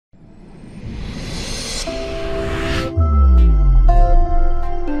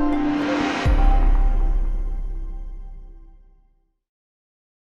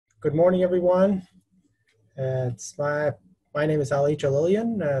Good morning, everyone. My name is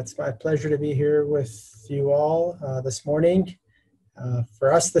Djalilian. It's my pleasure to be here with you all this morning.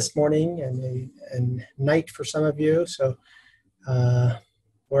 For us this morning and night for some of you. So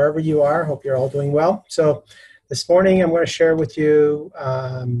wherever you are, hope you're all doing well. So this morning I'm going to share with you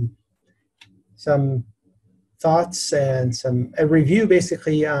some thoughts and a review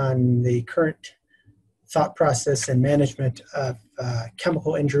basically on the current thought process and management of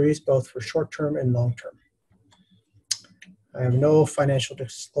chemical injuries, both for short-term and long-term. I have no financial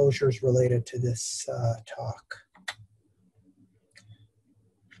disclosures related to this talk.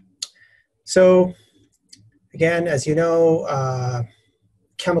 So again, as you know,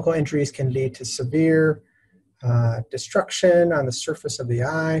 chemical injuries can lead to severe destruction on the surface of the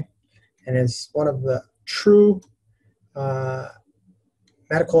eye, and is one of the true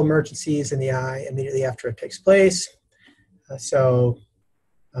medical emergencies in the eye immediately after it takes place.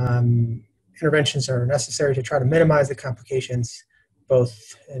 Interventions are necessary to try to minimize the complications,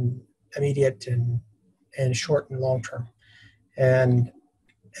 both in immediate and short and long term. And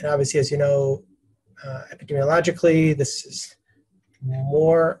obviously, as you know, epidemiologically, this is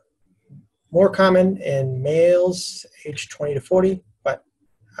more common in males aged 20 to 40, but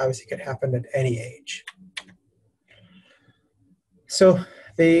obviously could happen at any age. So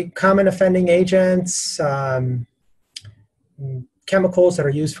the common offending agents, chemicals that are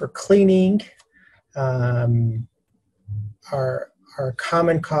used for cleaning are a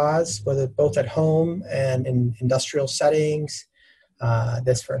common cause, whether both at home and in industrial settings.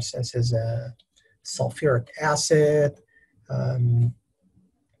 This, for instance, is sulfuric acid,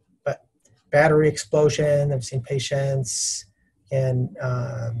 but battery explosion. I've seen patients and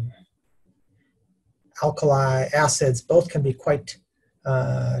alkali acids, both can be quite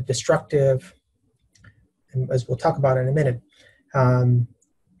destructive, and as we'll talk about in a minute. And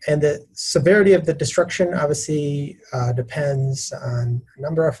the severity of the destruction obviously depends on a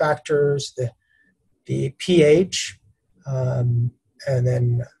number of factors, the pH, and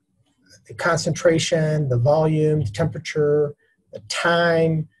then the concentration, the volume, the temperature, the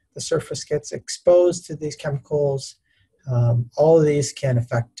time the surface gets exposed to these chemicals. All of these can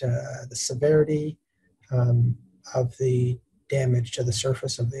affect the severity of the damage to the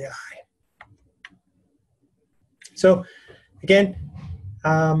surface of the eye. So again,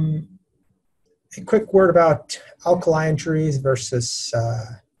 a quick word about alkali injuries versus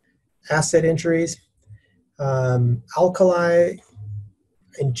acid injuries. Alkali,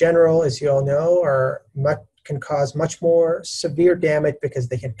 in general, as you all know, can cause much more severe damage because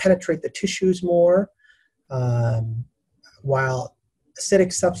they can penetrate the tissues more, while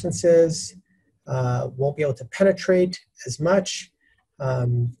acidic substances won't be able to penetrate as much,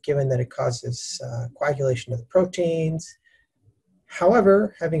 given that it causes coagulation of the proteins.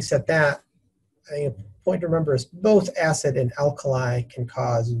 However, having said that, I think a point to remember is both acid and alkali can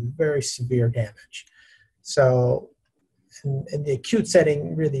cause very severe damage. So in the acute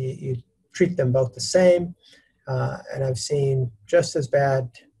setting, really, you treat them both the same. And I've seen just as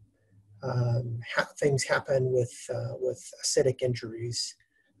bad things happen with acidic injuries.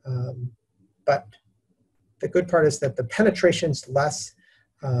 But the good part is that the penetration's less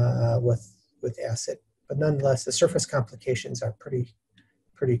with acid. But nonetheless, the surface complications are pretty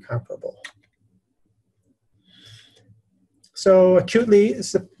comparable. So acutely,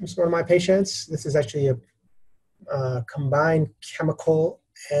 this is one of my patients. This is actually a combined chemical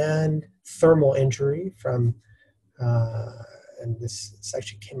and thermal injury from, and this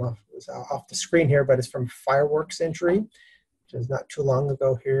actually came off, it was off the screen here, but it's from fireworks injury, which was not too long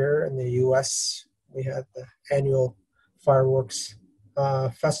ago here in the US. We had the annual fireworks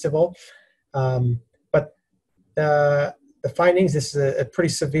festival. But the findings, this is a pretty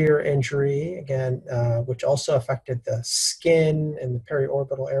severe injury, again, which also affected the skin and the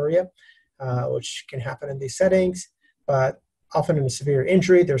periorbital area, which can happen in these settings. But often in a severe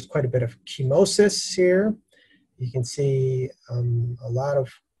injury, there's quite a bit of chemosis here. You can see a lot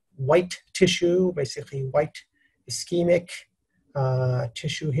of white tissue, basically white ischemic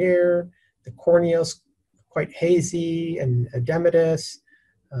tissue here. The cornea is quite hazy and edematous.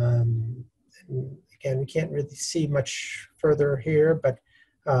 Again, we can't really see much further here, but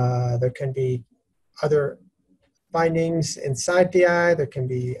there can be other findings inside the eye. There can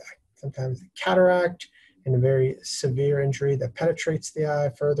be sometimes cataract and a very severe injury that penetrates the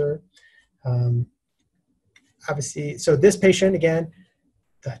eye further. Obviously, so this patient, again,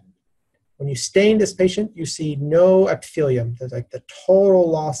 when you stain this patient, you see no epithelium. There's like the total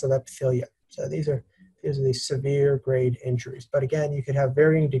loss of epithelium. So these are these severe grade injuries. But again, you could have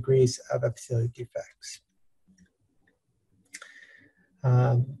varying degrees of epithelial defects.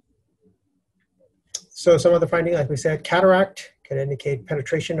 So some other finding, like we said, cataract can indicate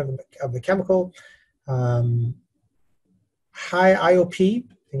penetration of the chemical. High IOP,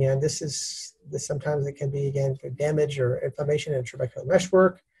 again, this sometimes it can be, again, for damage or inflammation in trabecular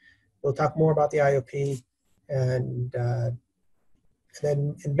meshwork. We'll talk more about the IOP. And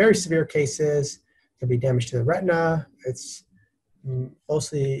then in very severe cases, there can be damage to the retina. It's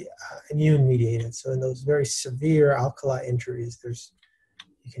mostly immune mediated. So in those very severe alkali injuries,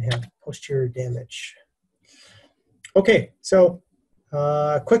 you can have posterior damage. Okay, so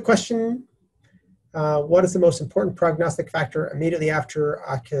quick question. What is the most important prognostic factor immediately after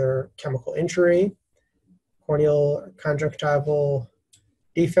ocular chemical injury? Corneal conjunctival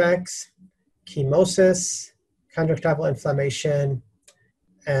defects, chemosis, conjunctival inflammation,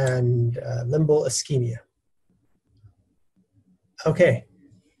 and limbal ischemia. Okay,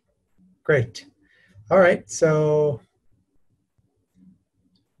 great. All right, so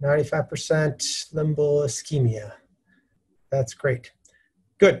 95% limbal ischemia. That's great.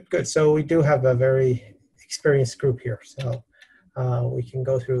 Good, good. So we do have a very experienced group here. So we can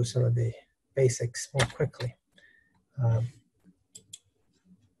go through some of the basics more quickly.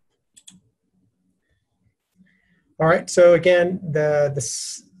 All right, so again, the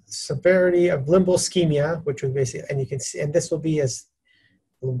severity of limbal ischemia, which would basically, and you can see, and this will be as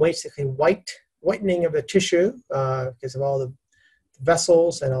basically whitening of the tissue because of all the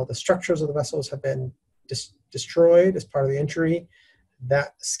vessels and all the structures of the vessels have been destroyed as part of the injury.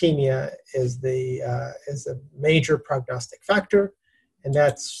 That ischemia is a major prognostic factor, and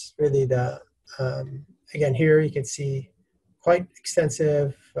that's really the again, here you can see quite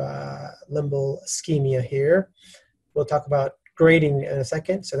extensive limbal ischemia here. We'll talk about grading in a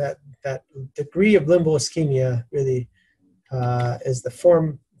second. So that degree of limbal ischemia really is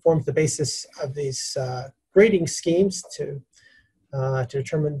forms the basis of these grading schemes to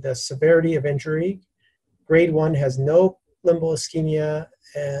determine the severity of injury. Grade 1 has no limbal ischemia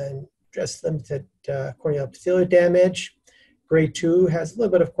and just limited corneal epithelial damage. Grade 2 has a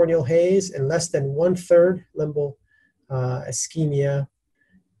little bit of corneal haze and less than 1/3 limbal ischemia.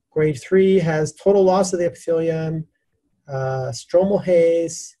 Grade 3 has total loss of the epithelium, stromal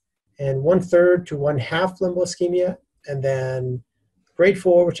haze, and 1/3 to 1/2 limbal ischemia. And then grade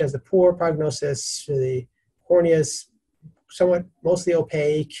 4, which has the poor prognosis, the cornea is somewhat mostly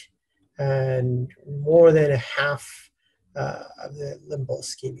opaque and more than 1/2 of the limbal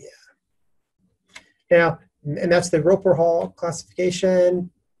ischemia. Now, and that's the Roper Hall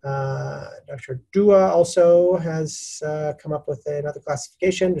classification. Dr. Dua also has come up with another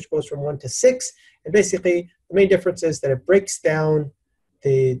classification which goes from 1 to 6. And basically, the main difference is that it breaks down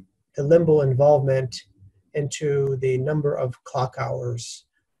the limbal involvement into the number of clock hours: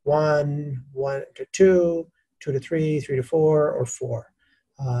 1, 1 to 2, 2 to 3, 3 to 4, or 4.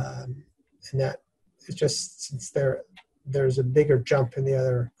 And that is just since there's a bigger jump in the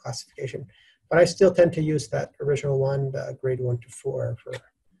other classification. But I still tend to use that original one, the grade 1 to 4, for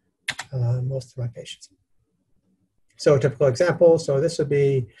most of my patients. So a typical example, so this would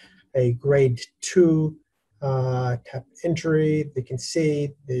be a grade 2 type injury. You can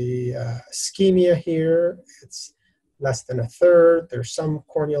see the ischemia here. It's less than 1/3. There's some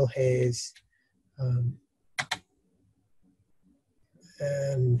corneal haze.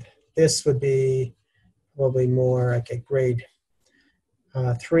 And this would be probably more like a grade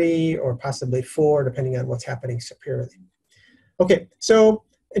 3 or possibly 4, depending on what's happening superiorly. Okay, so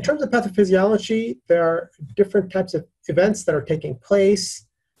in terms of pathophysiology, there are different types of events that are taking place.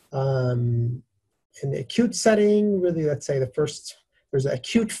 In the acute setting, really, let's say there's an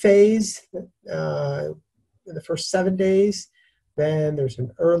acute phase in the first 7 days. Then there's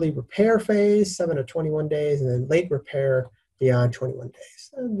an early repair phase, 7 to 21 days, and then late repair beyond 21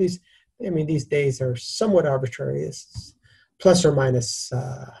 days. And these days are somewhat arbitrary. It's plus or minus,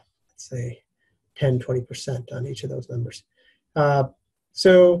 let's say, 10, 20% on each of those numbers.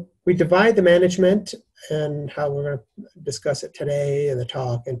 So we divide the management and how we're going to discuss it today in the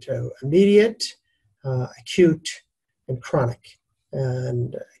talk into immediate, acute, and chronic.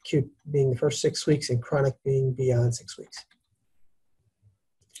 And acute being the first 6 weeks and chronic being beyond 6 weeks.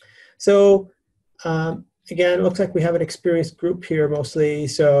 So again, it looks like we have an experienced group here mostly.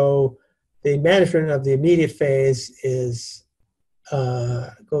 So the management of the immediate phase is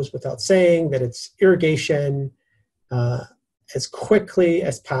goes without saying that it's irrigation as quickly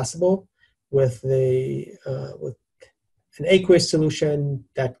as possible with with an aqueous solution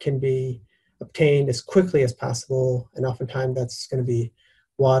that can be obtained as quickly as possible, and oftentimes that's going to be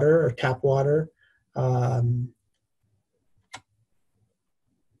water or tap water.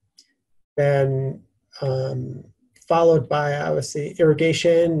 Then followed by obviously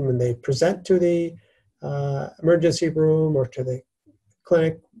irrigation when they present to the emergency room or to the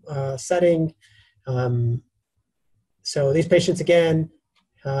clinic setting. So these patients, again,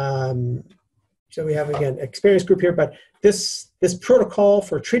 so we have, again, experienced group here, but this protocol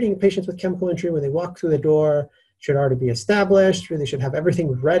for treating patients with chemical injury when they walk through the door should already be established. Really should have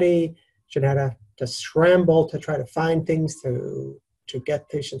everything ready, should have to scramble to try to find things to get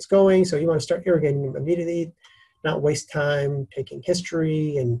patients going. So you want to start irrigating them immediately, not waste time taking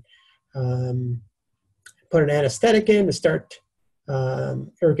history and put an anesthetic in to start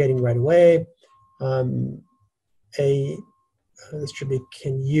irrigating right away. This should be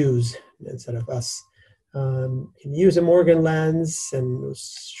can use instead of us. Can use a Morgan lens, and we'll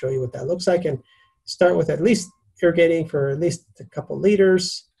show you what that looks like. And start with at least irrigating for at least a couple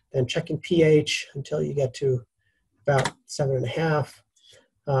liters, then checking pH until you get to about 7.5.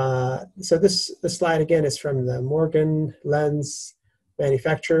 So this slide again is from the Morgan lens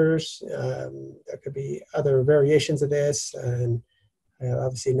manufacturers. There could be other variations of this, and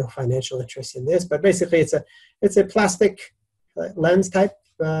obviously no financial interest in this. But basically, it's a plastic lens type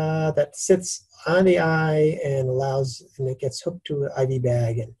that sits on the eye and it gets hooked to an IV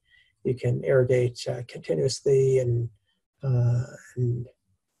bag, and you can irrigate continuously and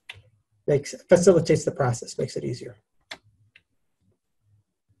facilitates the process, makes it easier.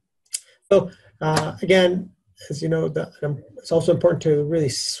 So again, as you know, it's also important to really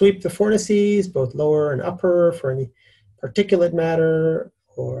sweep the fornices, both lower and upper, for any particulate matter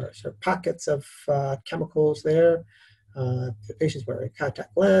or sort of pockets of chemicals there. The patients wearing a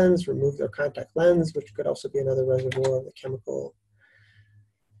contact lens, remove their contact lens, which could also be another reservoir of the chemical.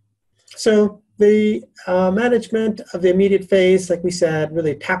 So the management of the immediate phase, like we said,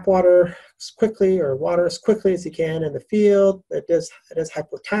 really tap water as quickly or water as quickly as you can in the field. It is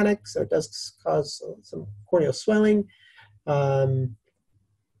hypotonic, so it does cause some corneal swelling. Probably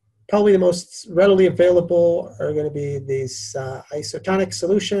the most readily available are going to be these isotonic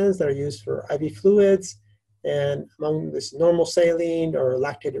solutions that are used for IV fluids. And among this normal saline or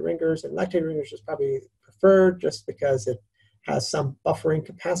lactated ringers, and lactated ringers is probably preferred just because it has some buffering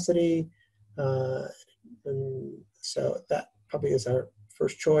capacity. And so that probably is our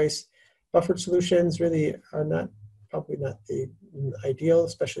first choice. Buffered solutions really are probably not the ideal,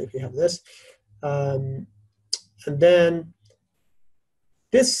 especially if you have this. And then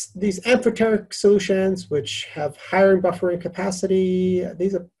these amphoteric solutions, which have higher buffering capacity,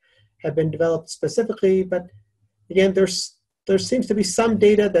 these have been developed specifically, but again, there seems to be some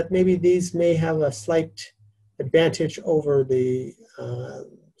data that maybe these may have a slight advantage over the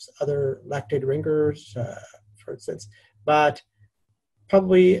other lactated ringers, for instance, but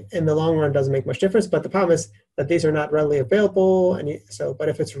probably in the long run doesn't make much difference. But the problem is that these are not readily available, and but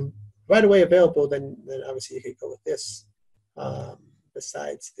if it's right away available, then obviously you could go with this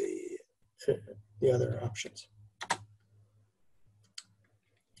besides the other options.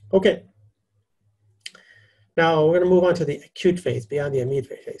 Okay. Now we're going to move on to the acute phase, beyond the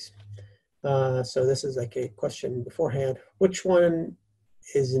immediate phase. So this is like a question beforehand. Which one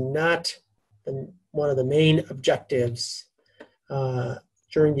is not one of the main objectives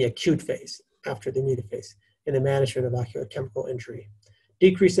during the acute phase, after the immediate phase, in the management of ocular chemical injury?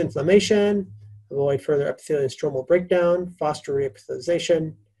 Decrease inflammation, avoid further epithelial and stromal breakdown, foster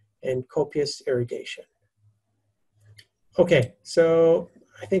reepithelialization, and copious irrigation. Okay, so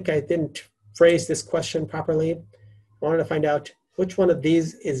I think I didn't phrase this question properly. I wanted to find out which one of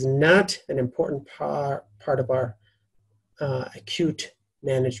these is not an important part of our acute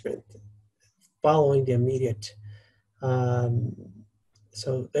management following the immediate.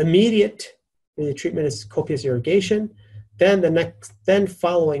 So the immediate treatment is copious irrigation. Then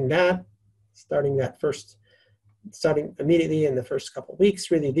following that, starting immediately in the first couple of weeks,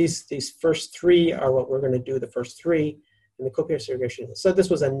 really these first three are what we're going to do, the first three in the copious irrigation. So this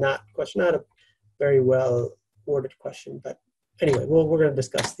was a not a very well worded question, but anyway, we're going to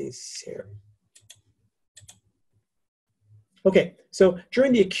discuss these here. Okay, so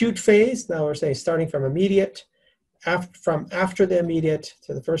during the acute phase, now we're saying starting from immediate, from after the immediate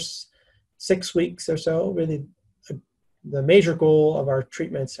to the first 6 weeks or so, really the major goal of our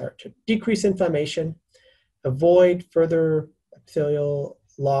treatments are to decrease inflammation, avoid further epithelial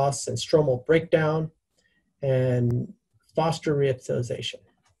loss and stromal breakdown, and foster reepithelialization.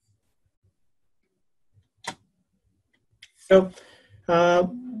 So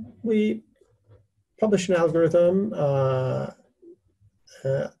we published an algorithm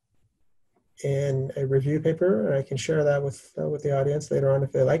in a review paper, and I can share that with the audience later on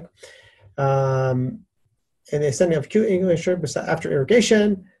if they like. And they send me up acute English after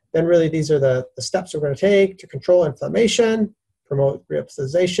irrigation. Then really these are the steps we're going to take to control inflammation, promote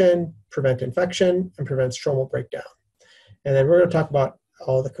rehabilitation, prevent infection, and prevent stromal breakdown. And then we're going to talk about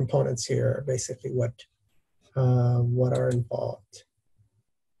all the components here, basically what are involved.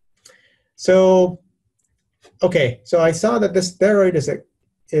 So, okay, so I saw that this steroid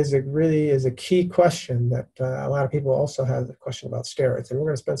is a key question that a lot of people also have a question about steroids, and we're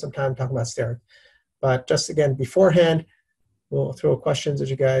going to spend some time talking about steroids. But just again, beforehand, we'll throw questions at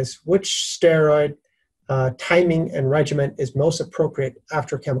you guys. Which steroid timing and regimen is most appropriate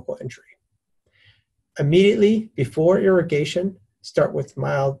after chemical injury? Immediately before irrigation, start with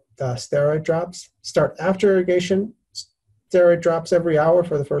mild steroid drops. Start after irrigation, steroid drops every hour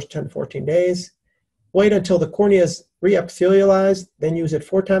for the first 10 to 14 days. Wait until the cornea is reepithelialized, then use it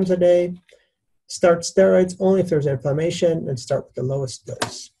 4 times a day. Start steroids only if there's inflammation, and start with the lowest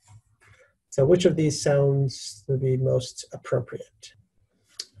dose. So which of these sounds would be most appropriate?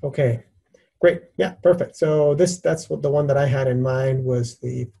 Okay, great. Yeah, perfect. So that's what the one that I had in mind was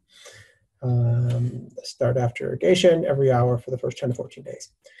the start after irrigation every hour for the first 10 to 14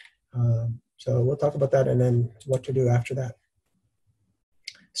 days. So we'll talk about that and then what to do after that.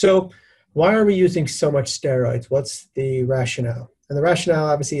 So why are we using so much steroids? What's the rationale? And the rationale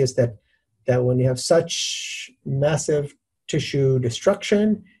obviously is that when you have such massive tissue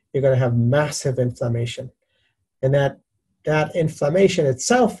destruction, you're going to have massive inflammation. And that inflammation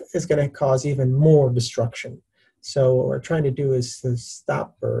itself is going to cause even more destruction. So what we're trying to do is to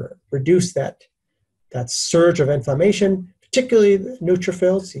stop or reduce that surge of inflammation, particularly the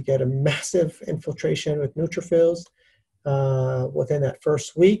neutrophils. You get a massive infiltration with neutrophils within that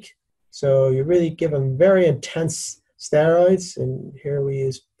first week. So you really give them very intense steroids, and here we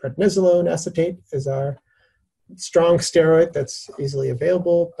use prednisolone acetate as our strong steroid that's easily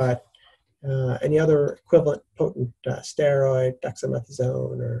available, but any other equivalent potent steroid,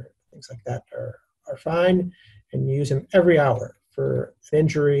 dexamethasone or things like that are fine, and you use them every hour for an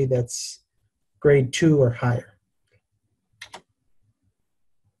injury that's grade 2 or higher.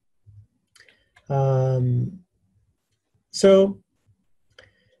 So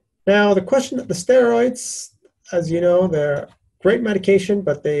now the question of the steroids, as you know, they're great medication,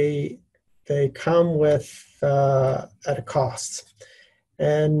 but they come with at a cost.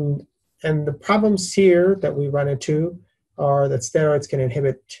 And the problems here that we run into are that steroids can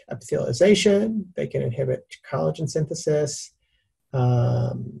inhibit epithelialization, they can inhibit collagen synthesis,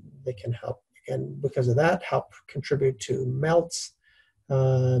 they can help, again, because of that, help contribute to melts.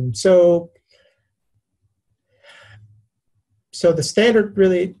 So the standard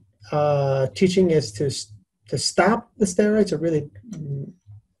really teaching is to stop the steroids, or really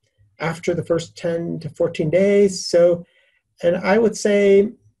after the first 10 to 14 days. So, and I would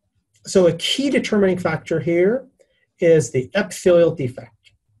say, so a key determining factor here is the epithelial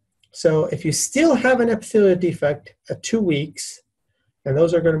defect. So if you still have an epithelial defect at 2 weeks, and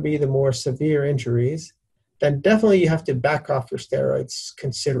those are going to be the more severe injuries, then definitely you have to back off your steroids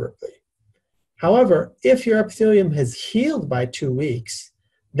considerably. However, if your epithelium has healed by 2 weeks,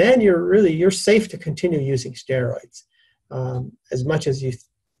 then you're safe to continue using steroids as much as you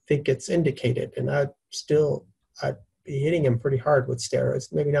think it's indicated. And I'd be hitting them pretty hard with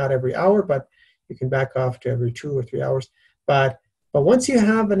steroids. Maybe not every hour, but you can back off to every 2 or 3 hours. But once you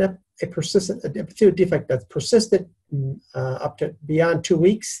have an epithelial defect that's persisted up to beyond 2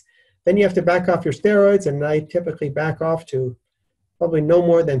 weeks, then you have to back off your steroids, and I typically back off to probably no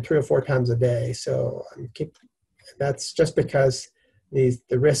more than 3 or 4 times a day. So that's just because the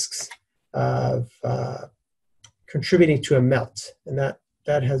risks of contributing to a melt, and that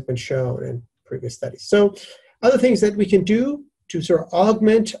has been shown in previous studies. So other things that we can do to sort of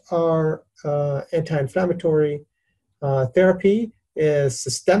augment our anti-inflammatory therapy is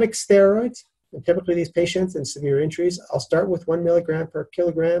systemic steroids. And typically these patients in severe injuries, I'll start with 1 milligram per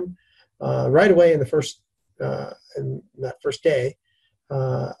kilogram right away in that first day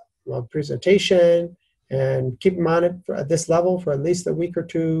of presentation, and keep them on it at this level for at least a week or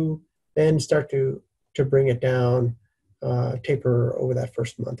 2, then start to bring it down, taper over that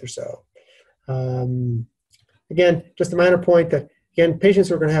first month or so. Again, just a minor point that, again, patients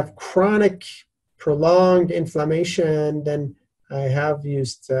who are going to have chronic, prolonged inflammation, then I have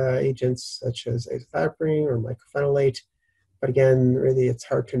used agents such as azathioprine or mycophenolate. But again, really, it's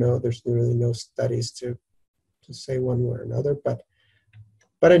hard to know. There's really no studies to say one way or another. But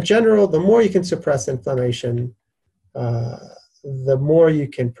in general, the more you can suppress inflammation, the more you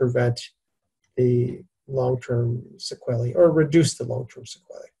can prevent the long-term sequelae or reduce the long-term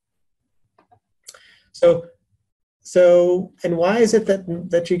sequelae. So, and why is it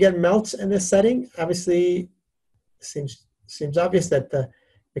that you get melts in this setting? Obviously, it seems obvious that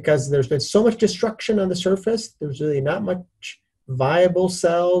because there's been so much destruction on the surface, there's really not much viable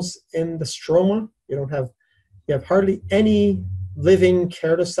cells in the stroma. You have hardly any living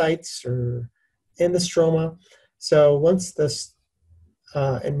keratocytes or in the stroma. So once this,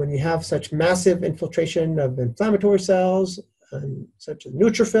 and when you have such massive infiltration of inflammatory cells, such as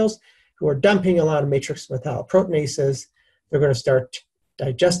neutrophils, who are dumping a lot of matrix metalloproteinases, they're going to start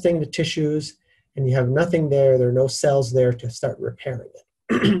digesting the tissues, and you have nothing there. There are no cells there to start repairing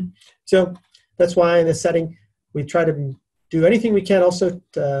it. So that's why in this setting, we try to do anything we can. Also,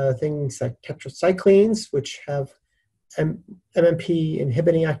 things like tetracyclines, which have MMP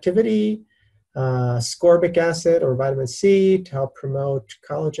inhibiting activity, ascorbic acid or vitamin C to help promote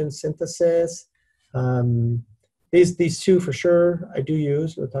collagen synthesis. These two for sure I do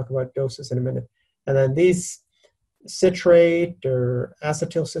use. We'll talk about doses in a minute. And then these citrate or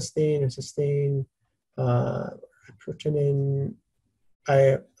acetylcysteine or cysteine, protein,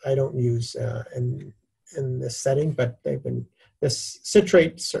 I don't use in this setting, but this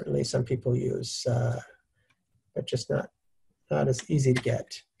citrate certainly some people use, but just not as easy to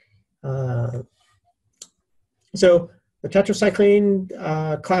get. So the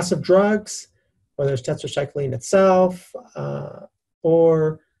tetracycline class of drugs, whether it's tetracycline itself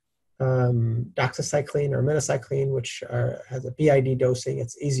or doxycycline or minocycline, which has a BID dosing,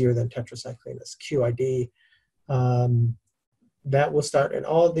 it's easier than tetracycline, it's QID. That will start in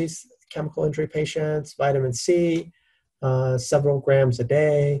all of these chemical injury patients. Vitamin C, several grams a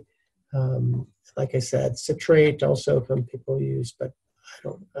day. Like I said, citrate also some people use, but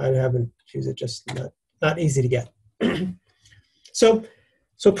I haven't used it, just not easy to get. So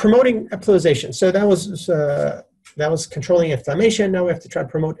promoting epithelialization. So that was controlling inflammation. Now we have to try to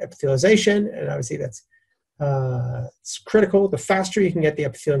promote epithelialization, and obviously that's it's critical. The faster you can get the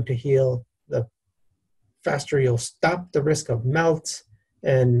epithelium to heal, the faster you'll stop the risk of melt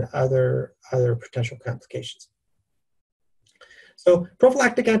and other potential complications. So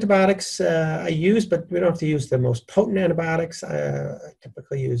prophylactic antibiotics I use, but we don't have to use the most potent antibiotics. I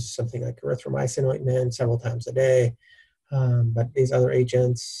typically use something like erythromycin ointment several times a day. But these other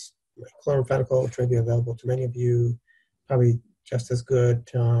agents, like chloramphenicol, which may be available to many of you, probably just as good.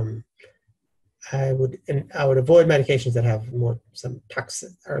 I would avoid medications that have some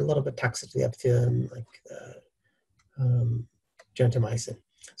toxic or a little bit toxic to the epithelium, like gentamicin.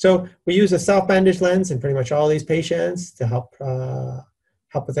 So we use a self-bandage lens in pretty much all these patients to help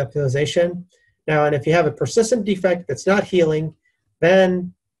with epithelialization. Now, and if you have a persistent defect that's not healing,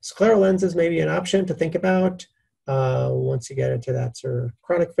 then scleral lenses may be an option to think about once you get into that sort of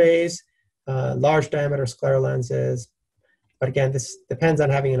chronic phase. Large diameter scleral lenses. But again, this depends on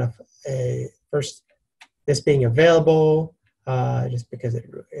having enough, first, this being available, just because it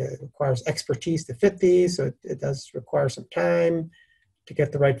requires expertise to fit these. So it does require some time to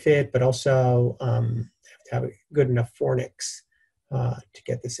get the right fit, but also have to have a good enough fornix to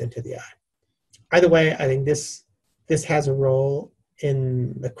get this into the eye. Either way, I think this has a role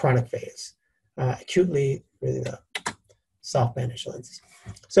in the chronic phase. Acutely, really the soft bandage lenses.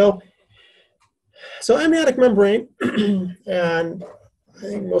 So amniotic membrane, and I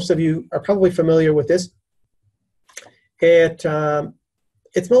think most of you are probably familiar with this.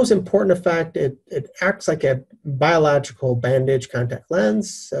 Its most important effect, it acts like a biological bandage contact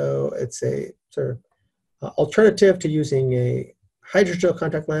lens. So it's a sort of alternative to using a hydrogel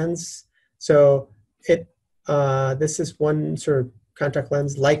contact lens. So this is one sort of contact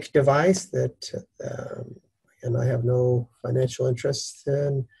lens-like device that, and I have no financial interest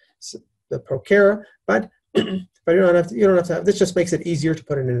in the Procura, but you don't have to have. This just makes it easier to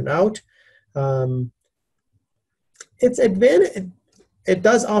put it in and out. Its advantage. It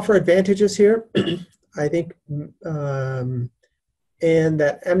does offer advantages here, I think, and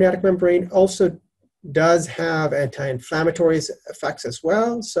that amniotic membrane also does have anti-inflammatory effects as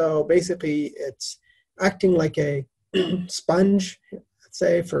well. So basically, it's acting like a sponge, let's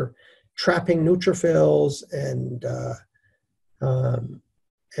say, for trapping neutrophils and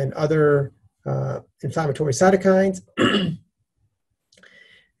other inflammatory cytokines.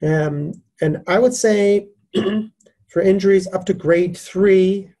 And I would say for injuries up to grade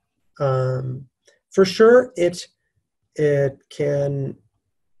 3, for sure it can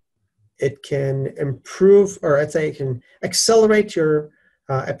improve, or I'd say it can accelerate your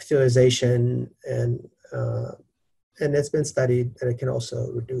epithelialization, and it's been studied that it can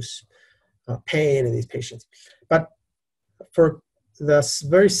also reduce pain in these patients. But for the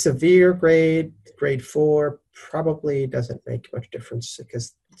very severe grade 4, probably doesn't make much difference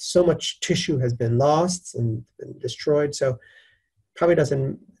because so much tissue has been lost and been destroyed. So probably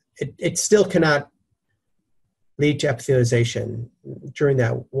doesn't, it still cannot lead to epithelialization during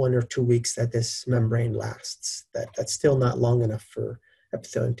that 1 or 2 weeks that this membrane lasts. That's still not long enough for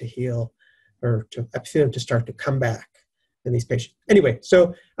epithelium to heal or to epithelium to start to come back in these patients. Anyway,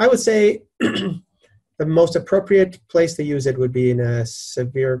 so I would say the most appropriate place to use it would be in a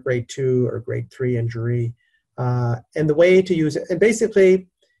severe grade 2 or grade 3 injury. And the way to use it, and basically,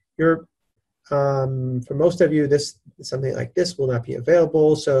 for most of you, something like this will not be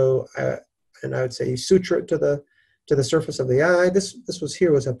available. So, and I would say suture it to the surface of the eye. This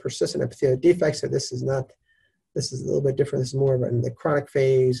was a persistent epithelial defect. So this is a little bit different. This is more of in the chronic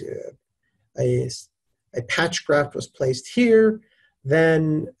phase. A patch graft was placed here,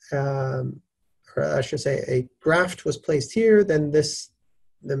 then, or I should say, a graft was placed here. Then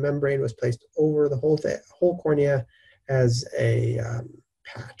the membrane was placed over the whole cornea as a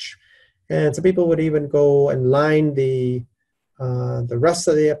patch. And some people would even go and line the rest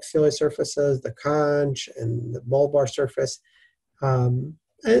of the epithelial surfaces, the conch and the bulbar surface. And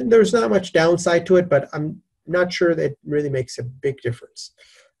there's not much downside to it, but I'm not sure that it really makes a big difference.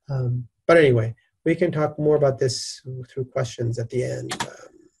 But anyway, we can talk more about this through questions at the end.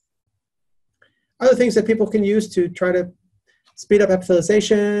 Other things that people can use to try to speed up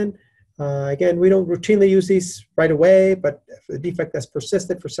epithelialization. Again, we don't routinely use these right away, but for the defect that's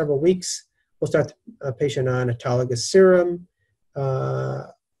persisted for several weeks, we'll start the patient on autologous serum.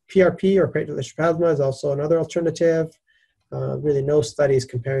 PRP, or platelet plasma, is also another alternative. Really no studies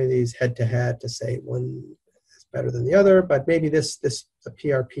comparing these head-to-head to say one is better than the other, but maybe the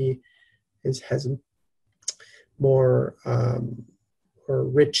PRP has more or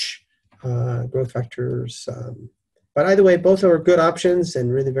rich growth factors. But either way, both are good options and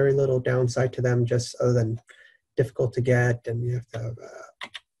really very little downside to them, just other than difficult to get, and you have to have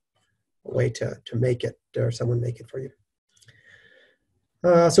a way to make it, or someone make it for you.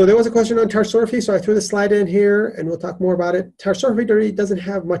 So there was a question on tarsorrhaphy, so I threw the slide in here, and we'll talk more about it. Tarsorrhaphy really doesn't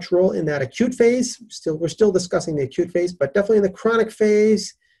have much role in that acute phase. We're still discussing the acute phase, but definitely in the chronic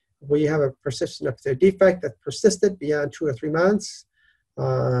phase, where you have a persistent epithelial defect that persisted beyond 2 or 3 months,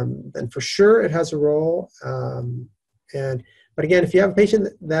 then for sure it has a role. But again, if you have a patient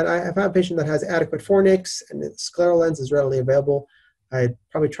that has adequate fornix and the scleral lens is readily available, I'd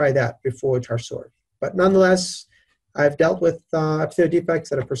probably try that before tarsorrhaphy. But nonetheless, I've dealt with epithelial defects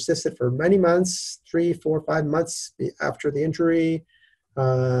that have persisted for many months, 3, 4, 5 months after the injury,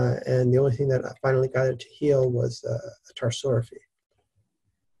 and the only thing that finally got it to heal was a tarsorrhaphy.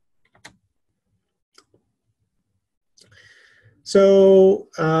 So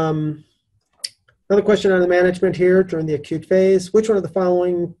another question on the management here during the acute phase. Which one of the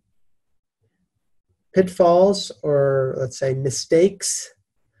following pitfalls, or let's say mistakes,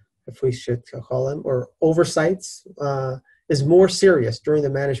 if we should call them, or oversights, is more serious during the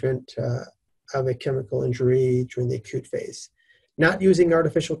management of a chemical injury during the acute phase? Not using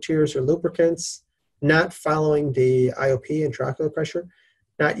artificial tears or lubricants, not following the IOP, intraocular pressure,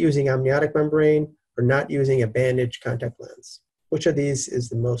 not using amniotic membrane, or not using a bandage contact lens. Which of these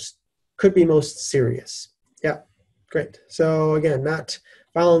is could be most serious? Yeah, great. So again, not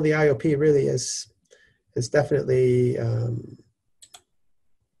following the IOP really is definitely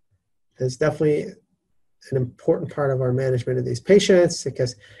an important part of our management of these patients,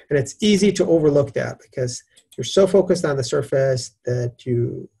 and it's easy to overlook that because you're so focused on the surface that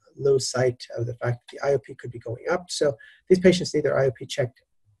you lose sight of the fact that the IOP could be going up. So these patients need their IOP checked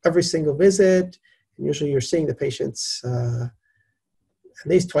every single visit, and usually you're seeing the patients at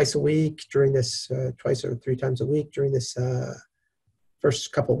least twice a week during this, 2 or 3 times a week during this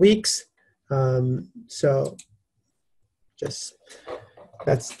first couple weeks. So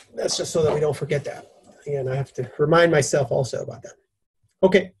that's just so that we don't forget that. Again, I have to remind myself also about that.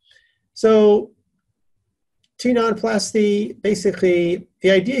 Okay, so tenonplasty, basically the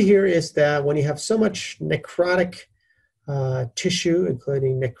idea here is that when you have so much necrotic tissue,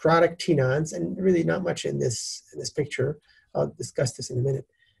 including necrotic tenons, and really not much in this picture, I'll discuss this in a minute.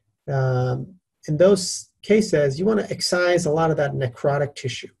 In those cases, you want to excise a lot of that necrotic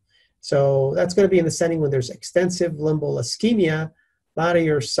tissue. So that's going to be in the setting when there's extensive limbal ischemia. A lot of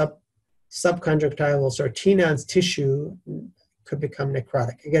your subconjunctival or tenons tissue could become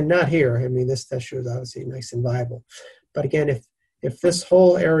necrotic. Again, not here. I mean, this tissue is obviously nice and viable. But again, if this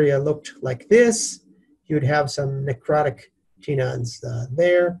whole area looked like this, you'd have some necrotic tenons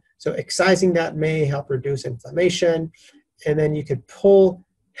there. So excising that may help reduce inflammation. And then you could pull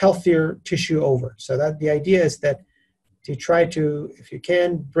healthier tissue over. So that the idea is that to try to, if you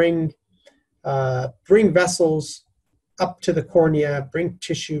can, bring vessels up to the cornea, bring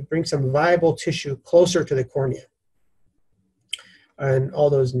some viable tissue closer to the cornea, and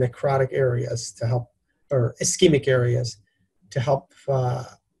all those necrotic areas to or ischemic areas to help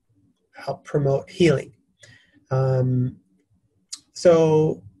promote healing.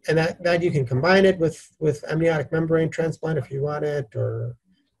 So, and that you can combine it with amniotic membrane transplant if you want it, or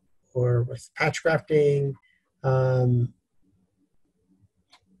with patch grafting.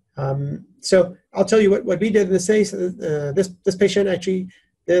 So I'll tell you what we did in this case. This patient actually,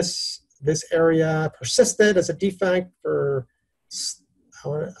 this area persisted as a defect for,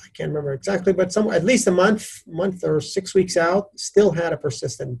 I can't remember exactly, but at least a month or 6 weeks out, still had a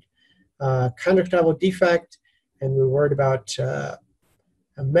persistent conjunctival defect, and we were worried about a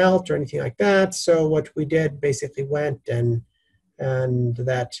melt or anything like that. So what we did basically went and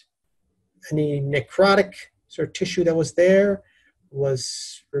that any necrotic sort of tissue that was there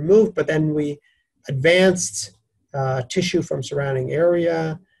was removed, but then we advanced tissue from surrounding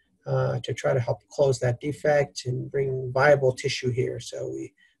area to try to help close that defect and bring viable tissue here. So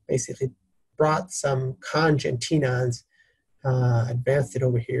we basically brought some congentinons, advanced it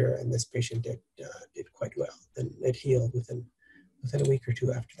over here, and this patient did quite well. And it healed within a week or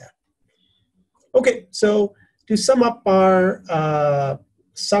two after that. Okay, so to sum up our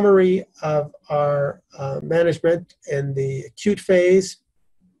summary of our management in the acute phase,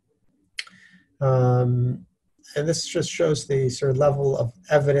 and this just shows the sort of level of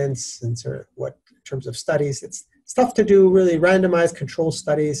evidence and sort of what, in terms of studies, it's tough to do really randomized control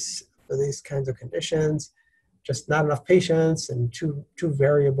studies for these kinds of conditions, just not enough patients and too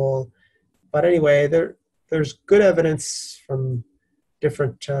variable. But anyway, there's good evidence from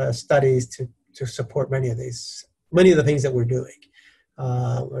different studies to support many of the things that we're doing.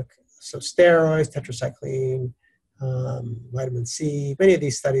 So steroids, tetracycline, vitamin C, many of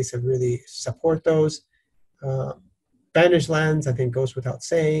these studies have really support those. Bandage lens, I think, goes without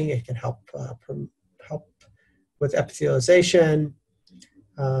saying. It can help with epithelialization.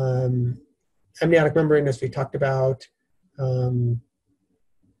 Amniotic membrane, as we talked about.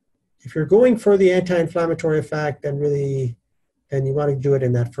 If you're going for the anti-inflammatory effect, then you want to do it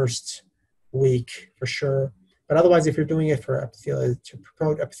in that first week for sure. But otherwise, if you're doing it to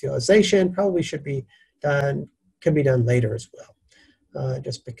promote epithelialization, probably can be done later as well,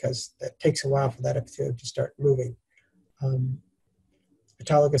 just because that takes a while for that epithelium to start moving.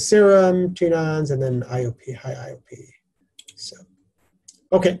 Autologous serum, tenons, and then IOP, high IOP. So,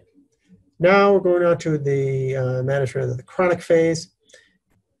 okay. Now we're going on to the management of the chronic phase.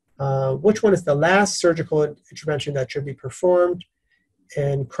 Which one is the last surgical intervention that should be performed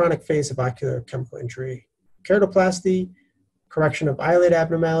in chronic phase of ocular chemical injury? Keratoplasty, correction of eyelid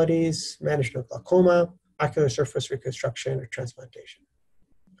abnormalities, management of glaucoma, ocular surface reconstruction, or transplantation.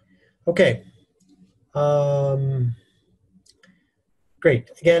 Okay. Great.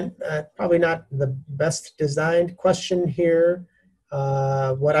 Again, probably not the best designed question here.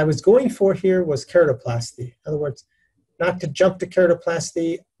 What I was going for here was keratoplasty. In other words, not to jump to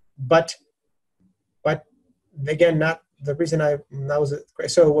keratoplasty, but again, not the reason the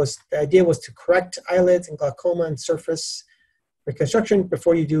idea was to correct eyelids and glaucoma and surface reconstruction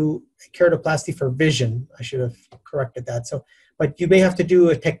before you do keratoplasty for vision. I should have corrected that. So, but you may have to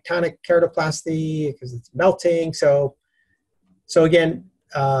do a tectonic keratoplasty because it's melting. So again,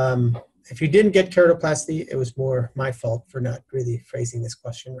 if you didn't get keratoplasty, it was more my fault for not really phrasing this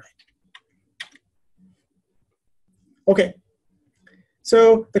question right. Okay,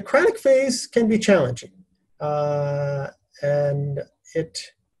 so the chronic phase can be challenging, and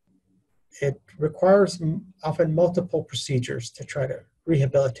it requires often multiple procedures to try to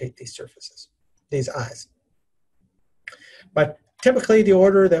rehabilitate these surfaces, these eyes. But typically, the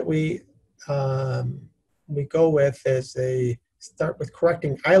order that we go with is start with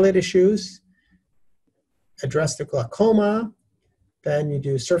correcting eyelid issues, address the glaucoma, then you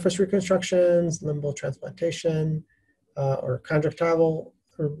do surface reconstructions, limbal transplantation, or conjunctival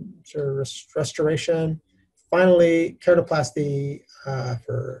restoration. Finally, keratoplasty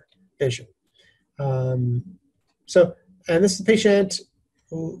for vision. And this is a patient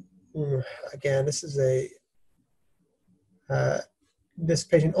who, again, this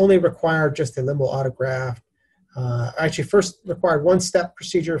patient only required just a limbal autograft. Actually first required one-step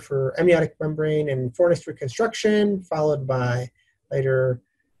procedure for amniotic membrane and fornix reconstruction, followed by later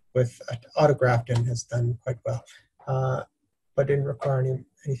with autograft, and has done quite well, but didn't require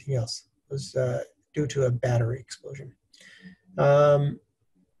anything else. It was due to a battery explosion.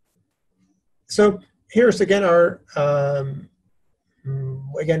 So here's again our,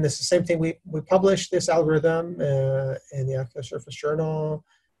 again, this is the same thing. We published this algorithm in the Ocular Surface Journal,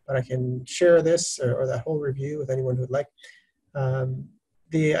 but I can share this or that whole review with anyone who'd like.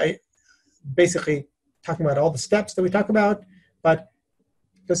 Basically talking about all the steps that we talk about, but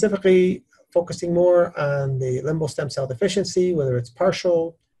specifically focusing more on the limbal stem cell deficiency, whether it's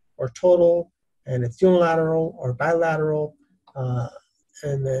partial or total, and it's unilateral or bilateral,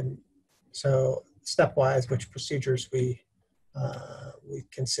 and then so stepwise which procedures we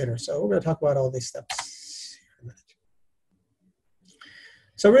consider. So we're going to talk about all these steps here in a minute.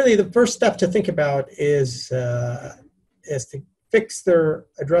 So really, the first step to think about is to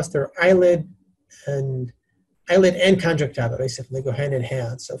address their eyelid and conjunctiva. Basically, go hand in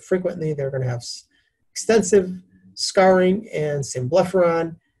hand. So frequently, they're going to have extensive scarring and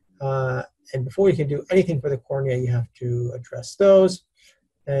symblepharon. And before you can do anything for the cornea, you have to address those.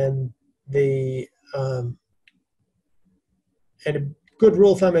 And and a good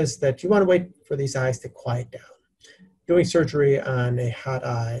rule of thumb is that you want to wait for these eyes to quiet down. Doing surgery on a hot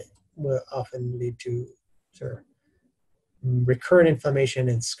eye will often lead to sort of recurrent inflammation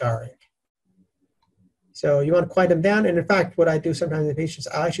and scarring. So you want to quiet them down. And in fact, what I do sometimes in patients,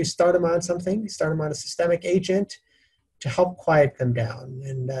 I actually start them on something, start them on a systemic agent to help quiet them down.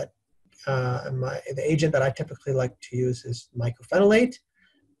 And that the agent that I typically like to use is mycophenolate,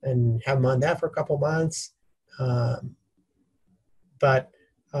 and have them on that for a couple months. But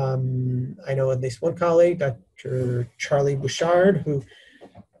I know at least one colleague, Dr. Charlie Bouchard,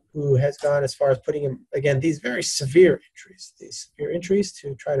 who has gone as far as putting him, again, these very severe injuries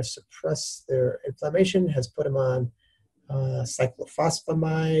to try to suppress their inflammation, has put him on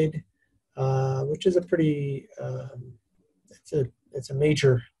cyclophosphamide, which is a pretty, it's a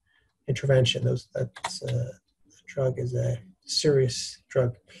major intervention. That drug is a serious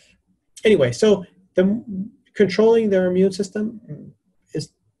drug. Anyway, so controlling their immune system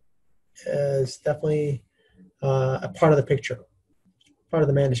is definitely a part of the picture, part of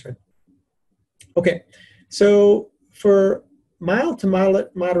the management. Okay, so for mild to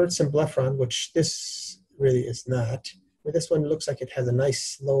moderate symblepharon, which this really is not, but this one looks like it has a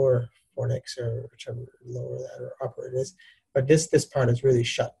nice lower fornix, or whichever lower that or upper it is, but this part is really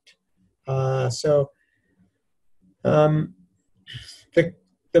shut.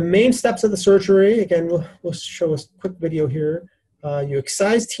 The main steps of the surgery, again, we'll show a quick video here. You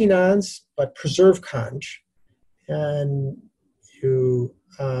excise tenons, but preserve conj. And you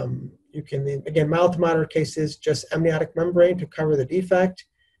can, again, mild to moderate cases, just amniotic membrane to cover the defect.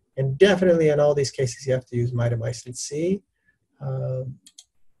 And definitely in all these cases, you have to use mitomycin C. Let's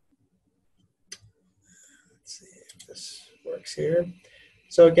see if this works here.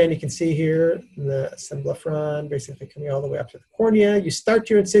 So again, you can see here the symblepharon basically coming all the way up to the cornea. You start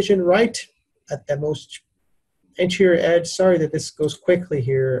your incision right at the most anterior edge. Sorry that this goes quickly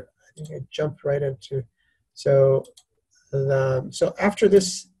here. I think I jumped right into. So after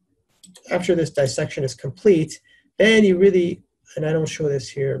this dissection is complete, then you really, and I don't show this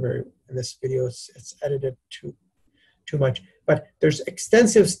here in this video. It's edited too much. But there's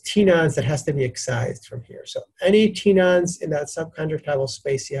extensive tenons that has to be excised from here. So any tenons in that subconjunctival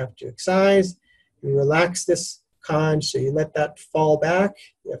space you have to excise. You relax this conj, so you let that fall back.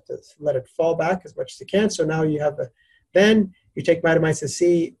 You have to let it fall back as much as you can. So now you have then you take mitomycin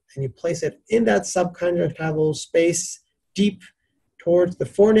C and you place it in that subconjunctival space deep towards the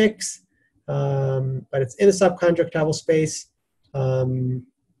fornix, but it's in the subconjunctival space for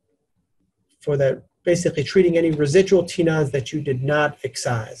that, basically treating any residual tenons that you did not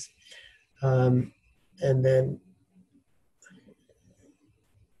excise. And then,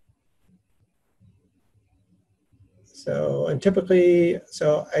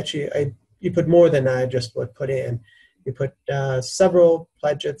 actually, you put more than I just would put in. You put several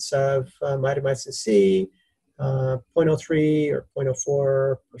platelets of mitomycin C, 0.03 or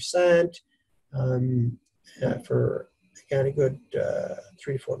 0.04%, for, again, a good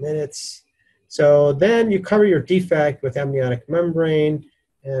 3 to 4 minutes. So then you cover your defect with amniotic membrane,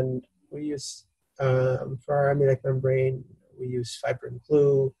 and we use, for our amniotic membrane, we use fibrin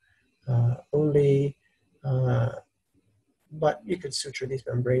glue only, but you could suture these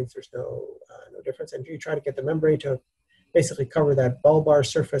membranes. There's no difference. And you try to get the membrane to basically cover that bulbar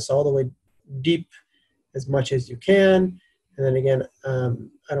surface all the way deep as much as you can. And then again,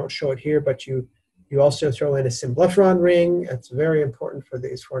 I don't show it here, but you also throw in a symblepharon ring. That's very important for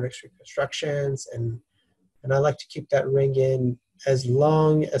these fornix reconstructions. And I like to keep that ring in as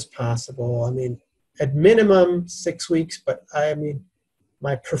long as possible. I mean, at minimum 6 weeks, but I mean,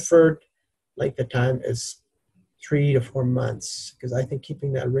 my preferred length of time is 3 to 4 months, because I think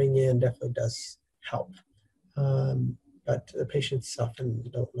keeping that ring in definitely does help. But the patients often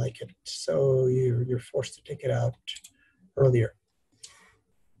don't like it, so you're forced to take it out earlier.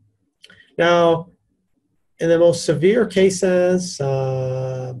 Now, in the most severe cases,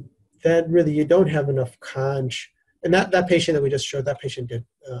 then really you don't have enough conj. And that patient that we just showed, that patient did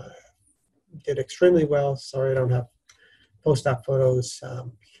did extremely well. Sorry, I don't have post-op photos.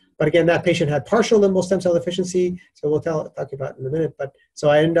 But again, that patient had partial limbal stem cell deficiency, so we'll talk about it in a minute. But so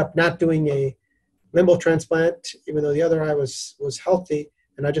I ended up not doing a limbal transplant, even though the other eye was healthy,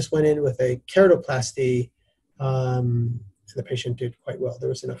 and I just went in with a keratoplasty, and the patient did quite well. There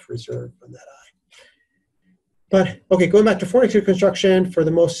was enough reserve on that eye. But okay, going back to fornix reconstruction, for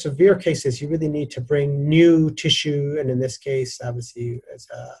the most severe cases, you really need to bring new tissue, and in this case, obviously,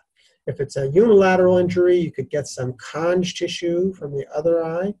 if it's a unilateral injury, you could get some conj tissue from the other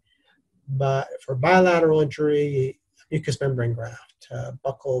eye. But for bilateral injury, mucous membrane graft,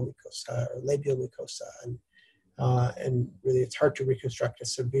 buccal mucosa or labial mucosa, and really it's hard to reconstruct a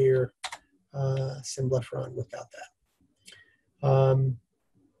severe symblepharon without that.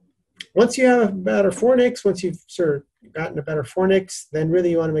 Once you have a better fornix, once you've sort of gotten a better fornix, then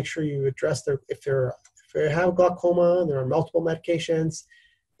really you want to make sure you address if they have glaucoma, there are multiple medications,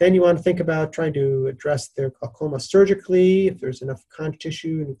 then you want to think about trying to address their glaucoma surgically. If there's enough conj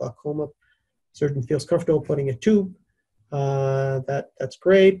tissue in glaucoma, surgeon feels comfortable putting a tube, that's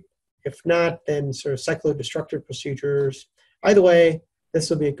great. If not, then sort of cyclodestructive procedures. Either way, this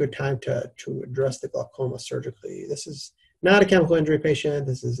will be a good time to address the glaucoma surgically. This is not a chemical injury patient.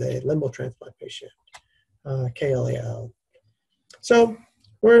 This is a limbal transplant patient, KLAL. So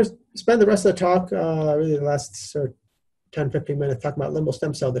we're going to spend the rest of the talk, really the last sort of 10, 15 minutes, talking about limbal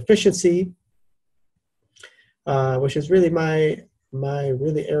stem cell deficiency, which is really my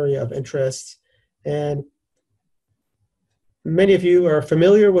really area of interest. And many of you are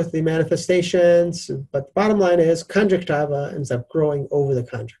familiar with the manifestations, but the bottom line is conjunctiva ends up growing over the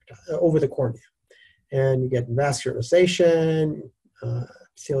cornea. And you get vascularization,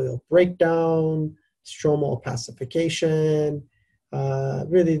 epithelial breakdown, stromal opacification.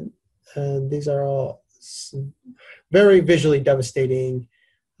 Really, these are all very visually devastating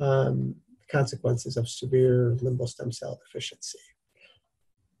consequences of severe limbal stem cell deficiency.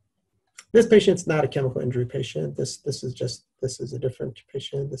 This patient's not a chemical injury patient. This is a different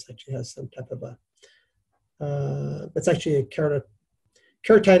patient. This actually has some type of it's actually a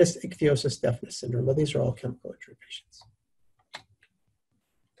keratitis ichthyosis deafness syndrome, but these are all chemical injury patients.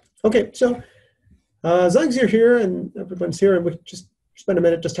 Okay, so as long as you're here and everyone's here, and we just spend a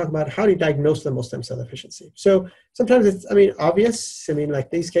minute just talking about how do you diagnose limbal stem cell deficiency. So sometimes it's, obvious.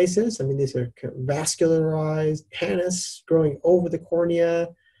 Like these cases, these are vascularized pannus growing over the cornea.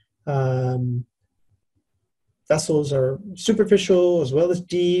 Vessels are superficial as well as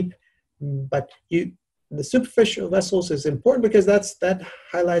deep, but the superficial vessels is important because that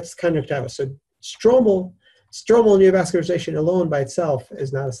highlights conjunctiva. So stromal neovascularization alone by itself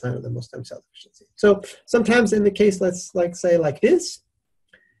is not a sign of limbal stem cell deficiency. So sometimes in the case, let's say like this,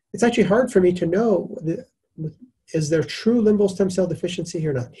 it's actually hard for me to know, is there true limbal stem cell deficiency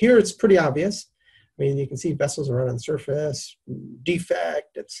here or not? Here it's pretty obvious. You can see vessels are right on the surface,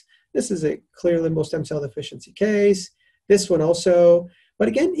 defect. This is a clear limbal stem cell deficiency case. This one also. But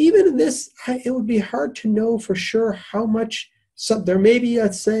again, even in this, it would be hard to know for sure how much, there may be,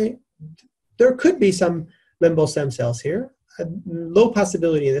 let's say, there could be some limbal stem cells here. A low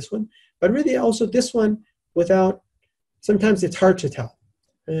possibility in this one. But really also this one, sometimes it's hard to tell.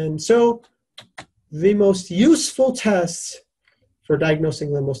 And so the most useful test for diagnosing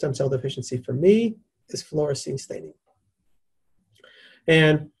limbal stem cell deficiency for me is fluorescein staining.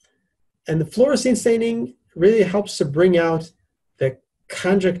 And the fluorescein staining really helps to bring out the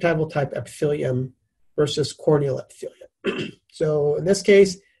conjunctival type epithelium versus corneal epithelium. So in this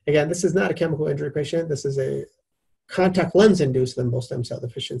case, again, this is not a chemical injury patient. This is a contact lens induced limbal stem cell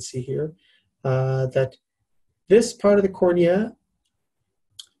deficiency here. That this part of the cornea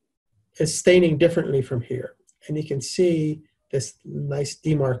is staining differently from here. And you can see this nice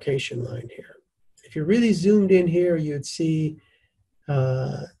demarcation line here. If you really zoomed in here, you'd see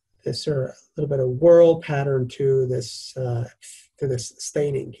this sort of a little bit of whirl pattern to this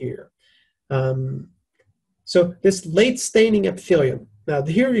staining here. So this late staining epithelium. Now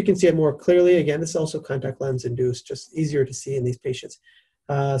here you can see it more clearly. Again, this is also contact lens induced, just easier to see in these patients.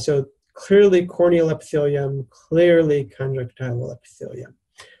 So clearly corneal epithelium, clearly conjunctival epithelium.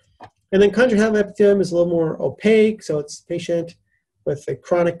 And then conjunctival epithelium is a little more opaque. So it's a patient with a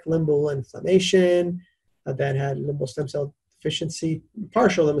chronic limbal inflammation that had limbal stem cell deficiency,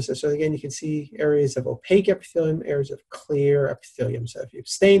 partial limbal. So again, you can see areas of opaque epithelium, areas of clear epithelium. So if you've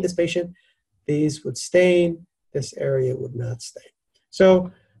stained this patient, these would stain, this area would not stain.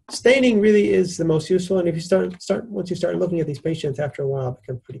 So staining really is the most useful. And if you once you start looking at these patients after a while, it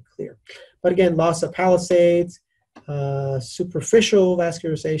becomes pretty clear. But again, loss of palisades, superficial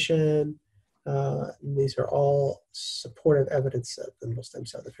vascularization, These are all supportive evidence of limbal stem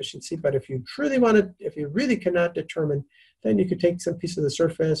cell deficiency. But if you truly want to, if you really cannot determine, then you could take some piece of the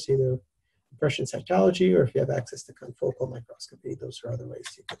surface, either impression cytology, or if you have access to confocal microscopy, those are other ways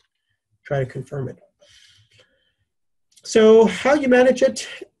you could try to confirm it. So how you manage it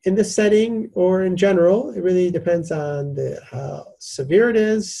in this setting or in general, it really depends on how severe it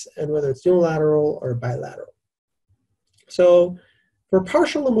is and whether it's unilateral or bilateral. So for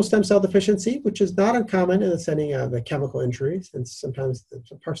partial limbal stem cell deficiency, which is not uncommon in the setting of a chemical injury, since sometimes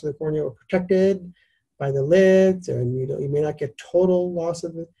some parts of the cornea are protected by the lids, and you may not get total loss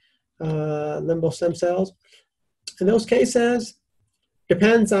of limbal stem cells. In those cases,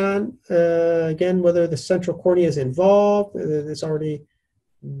 depends on, again, whether the central cornea is involved, whether it's already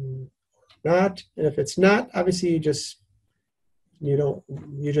not. And if it's not, obviously you just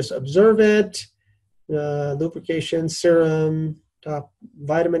observe it, lubrication, serum,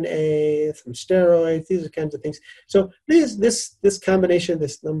 vitamin A, some steroids, these are kinds of things. So this combination,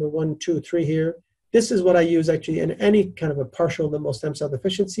 this number 1, 2, 3 here, this is what I use actually in any kind of a partial limbal stem cell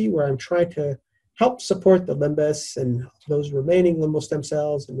deficiency where I'm trying to help support the limbus and those remaining limbal stem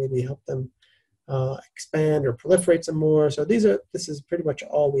cells and maybe help them expand or proliferate some more. So this is pretty much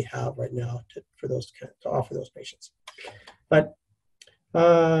all we have right now to offer those patients. But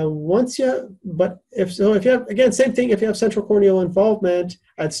if you have, again, same thing, if you have central corneal involvement,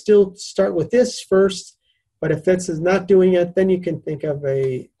 I'd still start with this first. But if this is not doing it, then you can think of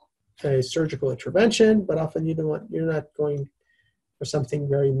a surgical intervention. But often you're not going for something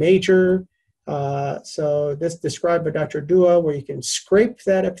very major. So this described by Dr. Dua, where you can scrape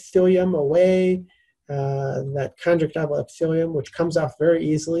that epithelium away, that conjunctival epithelium, which comes off very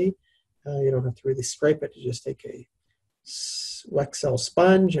easily. You don't have to really scrape it. You just take a Wexel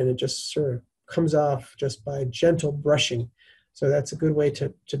sponge, and it just sort of comes off just by gentle brushing. So that's a good way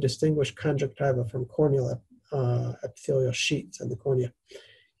to distinguish conjunctiva from corneal epithelial sheets in the cornea.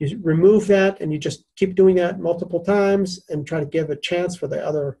 You remove that, and you just keep doing that multiple times and try to give a chance for the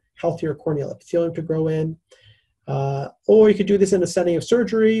other healthier corneal epithelium to grow in. Or you could do this in a setting of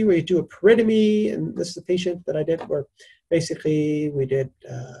surgery where you do a peritomy, and this is a patient that I did where basically we did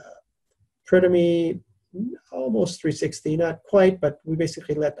peritomy almost 360, not quite, but we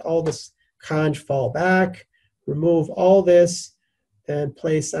basically let all this conj fall back, remove all this, and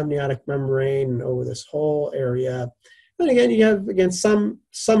place amniotic membrane over this whole area. And again, you have some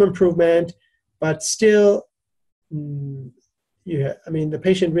improvement, but still, the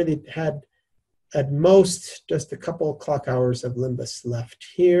patient really had at most just a couple clock hours of limbus left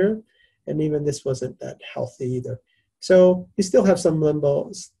here, and even this wasn't that healthy either. So you still have some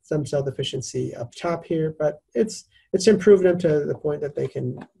limbal stem cell deficiency up top here, but it's improved them to the point that they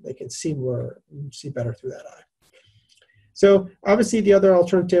can see better through that eye. So obviously the other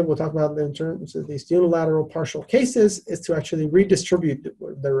alternative we'll talk about in terms of these unilateral partial cases is to actually redistribute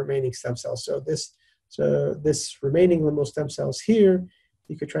the remaining stem cells. So this remaining limbal stem cells here,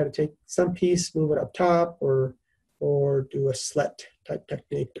 you could try to take some piece, move it up top, or do a slet type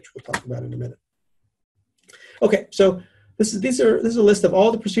technique, which we'll talk about in a minute. Okay, so this is a list of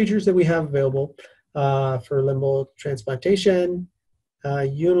all the procedures that we have available for limbal transplantation.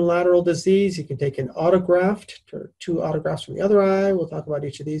 Unilateral disease, you can take an autograft or 2 autografts from the other eye. We'll talk about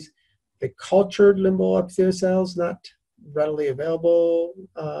each of these. The cultured limbal epithelial cells, not readily available.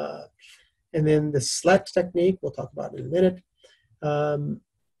 And then the slet technique, we'll talk about in a minute. And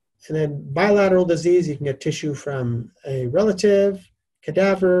then bilateral disease, you can get tissue from a relative,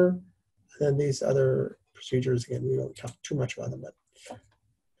 cadaver, and then these other procedures, again, we won't talk too much about them. But.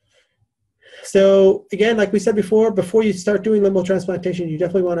 So again, like we said before you start doing limbal transplantation, you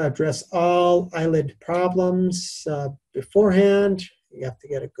definitely want to address all eyelid problems beforehand. You have to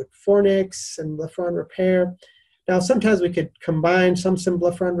get a good fornix and symblepharon repair. Now, sometimes we could combine some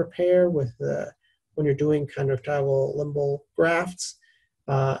symblepharon repair with when you're doing conjunctival limbal grafts.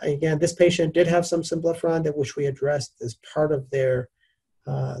 Again, this patient did have some symblepharon which we addressed as part of their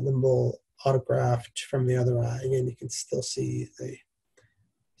limbal autograft from the other eye. Again, you can still see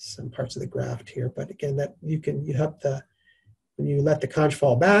some parts of the graft here, but again, that when you let the conj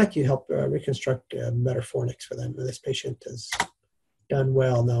fall back, you help reconstruct a better fornix for them. And this patient has done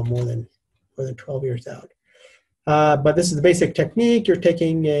well now, more than 12 years out. But this is the basic technique. You're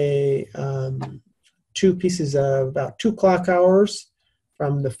taking 2 pieces of about 2 clock hours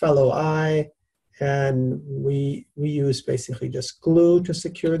from the fellow eye, and we use basically just glue to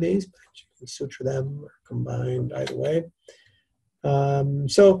secure these, but you can suture them or combined either way.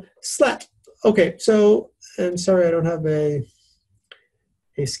 So slet. Okay, so, and sorry, I don't have a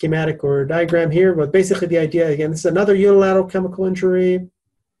schematic or a diagram here, but basically the idea, again, this is another unilateral chemical injury.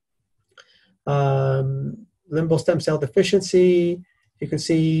 Limbal stem cell deficiency. You can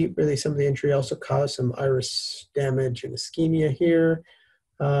see really some of the injury also caused some iris damage and ischemia here.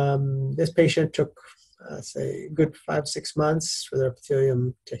 This patient took, say, a good 5-6 months for their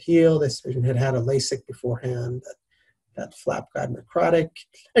epithelium to heal. This patient had had a LASIK beforehand. That flap got necrotic.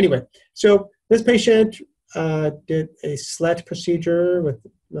 Anyway, so this patient did a slat procedure with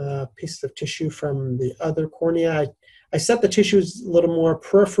pieces of tissue from the other cornea. I set the tissues a little more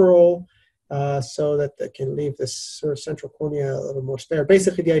peripheral so that they can leave this sort of central cornea a little more spare.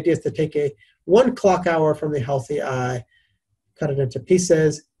 Basically, the idea is to take a 1 clock hour from the healthy eye, cut it into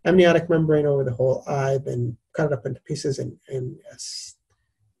pieces, amniotic membrane over the whole eye, then cut it up into pieces and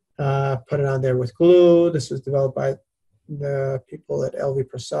put it on there with glue. This was developed by the people at LV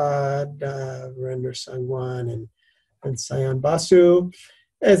Prasad, Virender Sangwan, and Sayan Basu,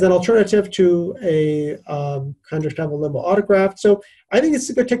 as an alternative to a conjunctival limbal autograft. So I think it's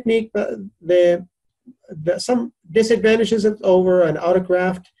a good technique, but some disadvantages over an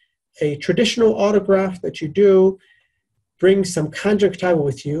autograft. A traditional autograft that you do brings some conjunctiva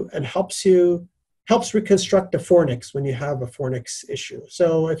with you and helps reconstruct the fornix when you have a fornix issue.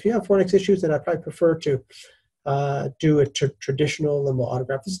 So if you have fornix issues, then I probably prefer to do a traditional limbal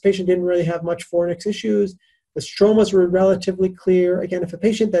autograft. This patient didn't really have much fornix issues. The stromas were relatively clear. Again, if a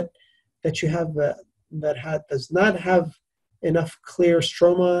patient that you have does not have enough clear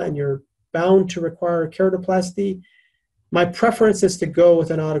stroma and you're bound to require a keratoplasty, my preference is to go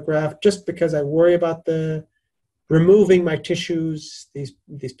with an autograft just because I worry about removing my tissues, these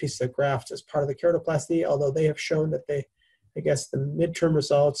pieces of graft as part of the keratoplasty, although they have shown that I guess the midterm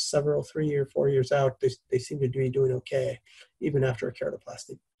results, 3 or 4 years out, they seem to be doing okay, even after a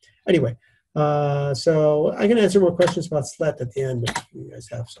keratoplasty. Anyway, so I can answer more questions about SLET at the end if you guys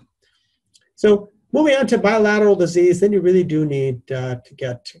have some. So moving on to bilateral disease, then you really do need to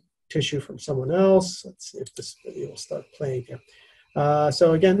get tissue from someone else. Let's see if this video will start playing here.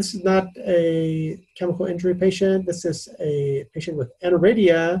 So again, this is not a chemical injury patient. This is a patient with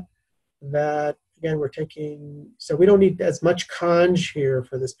aniridia that, again, we're taking, so we don't need as much conj here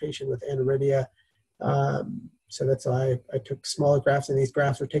for this patient with aniridia. So that's why I took smaller grafts, and these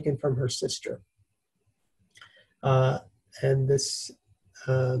grafts were taken from her sister. And this,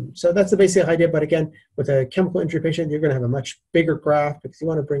 so that's the basic idea. But again, with a chemical injury patient, you're going to have a much bigger graft because you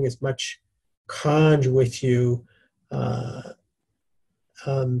want to bring as much conj with you to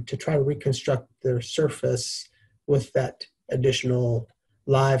try to reconstruct their surface with that additional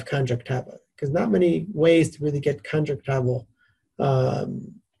live conjunctiva. Because not many ways to really get conjunctival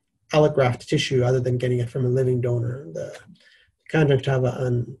allograft tissue other than getting it from a living donor. The conjunctiva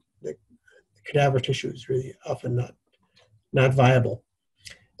on the cadaver tissue is really often not viable.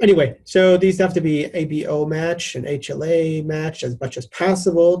 Anyway, so these have to be ABO matched and HLA matched as much as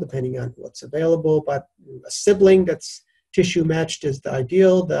possible, depending on what's available. But a sibling that's tissue matched is the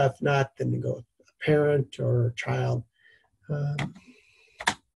ideal. If not, then you go with a parent or a child.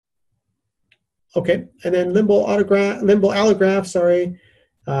 Okay, and then limbal allograft,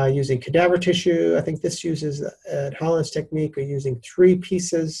 using cadaver tissue. I think this uses at Holland's technique. We're using 3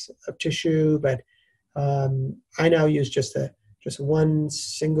 pieces of tissue, but I now use just one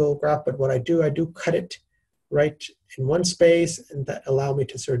single graft. But what I do cut it right in one space, and that allow me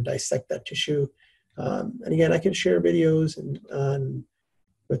to sort of dissect that tissue. And again, I can share videos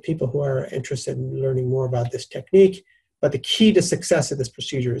with people who are interested in learning more about this technique. But the key to success of this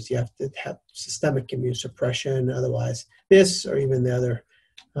procedure is you have to have systemic immune suppression. Otherwise, this or even the other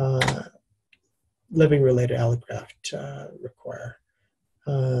living-related allograft require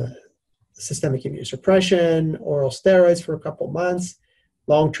systemic immune suppression, oral steroids for a couple months,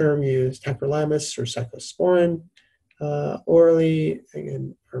 long-term use tacrolimus or cyclosporin orally,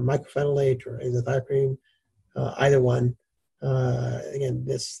 again, or mycophenolate or azathioprine, either one. Again,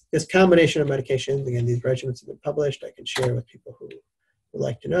 this combination of medications, again, these regimens have been published. I can share with people who would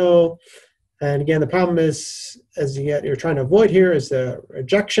like to know. And again, the problem is, you're trying to avoid here is the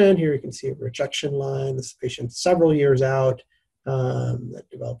rejection. Here you can see a rejection line. This patient several years out that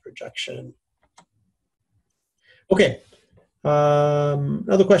developed rejection. Okay,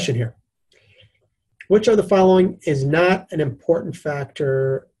 another question here. Which of the following is not an important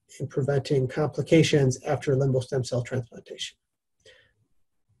factor in preventing complications after limbal stem cell transplantation?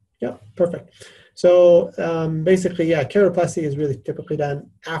 Yeah, perfect. So basically, yeah, keratoplasty is really typically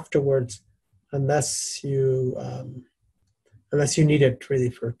done afterwards, unless you need it really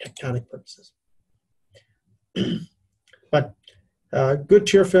for tectonic purposes. But good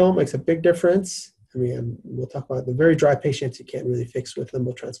tear film makes a big difference. I mean, we'll talk about the very dry patients you can't really fix with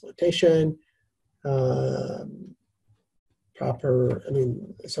limbal transplantation. proper,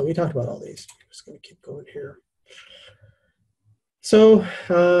 so we talked about all these. I'm just going to keep going here. So,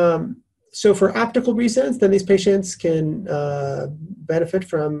 so for optical reasons, then these patients can benefit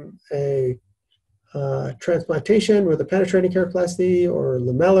from a transplantation with a penetrating keratoplasty or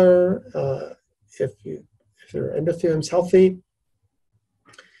lamellar if their endothelium's healthy.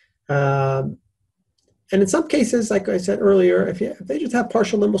 And in some cases, like I said earlier, if they just have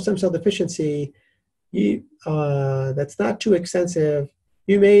partial limbal stem cell deficiency, that's not too extensive.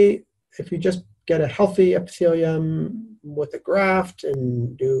 You may, if you just get a healthy epithelium with a graft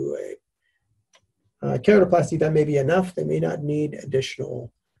and do a keratoplasty, that may be enough. They may not need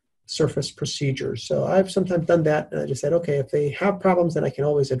additional surface procedures. So I've sometimes done that, and I just said, okay, if they have problems, then I can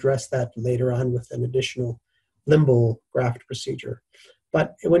always address that later on with an additional limbal graft procedure.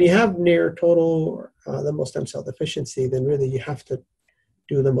 But when you have near total limbal stem cell deficiency, then really you have to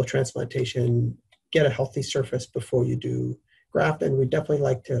do limbal transplantation, get a healthy surface before you do graft, and we definitely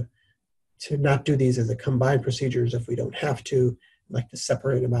like to not do these as a combined procedures if we don't have to. Like to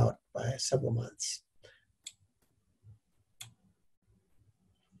separate them out by several months.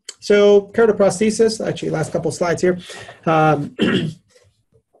 So keratoprosthesis, actually last couple slides here.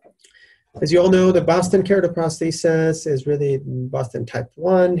 As you all know, the Boston keratoprosthesis is really Boston type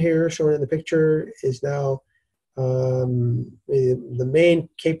 1 here, shown in the picture, is now the main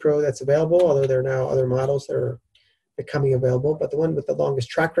K-Pro that's available, although there are now other models that are becoming available, but the one with the longest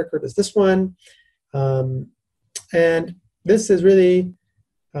track record is this one. And this is really,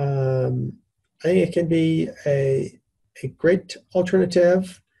 I think it can be a great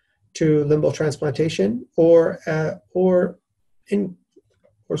alternative to limbal transplantation, or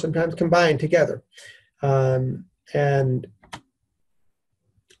sometimes combined together. And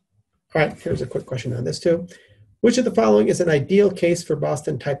all right, here's a quick question on this too. Which of the following is an ideal case for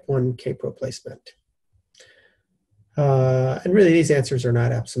Boston type 1 K-Pro placement? And really these answers are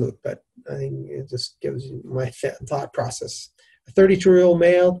not absolute, but I think it just gives you my thought process. A 32-year-old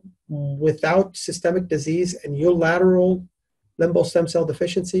male without systemic disease and unilateral limbal stem cell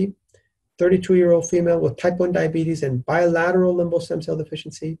deficiency, 32-year-old female with type 1 diabetes and bilateral limbal stem cell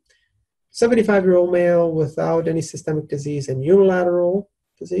deficiency, 75-year-old male without any systemic disease and unilateral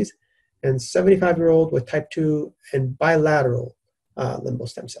disease, and 75-year-old with type 2 and bilateral limbal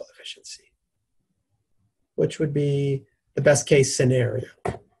stem cell deficiency, which would be the best case scenario.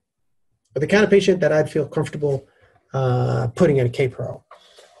 But the kind of patient that I'd feel comfortable putting in a K-Pro.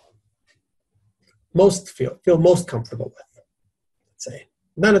 Feel most comfortable with, let's say.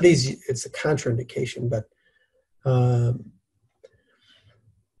 None of these, it's a contraindication, but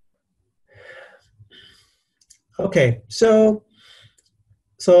okay, so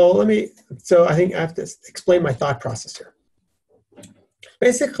I think I have to explain my thought process here.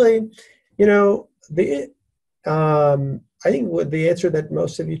 Basically, I think with the answer that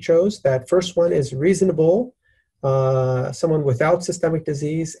most of you chose, that first one is reasonable, someone without systemic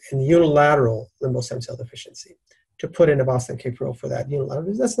disease and unilateral limbal stem cell deficiency, to put in a Boston K-Pro for that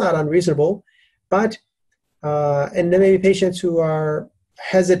unilateral. That's not unreasonable, but, and there may be patients who are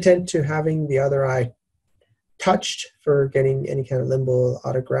hesitant to having the other eye touched for getting any kind of limbal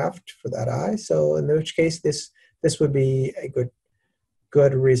autograft for that eye. So in which case, this would be a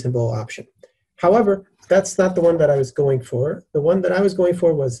good reasonable option. However, that's not the one that I was going for. The one that I was going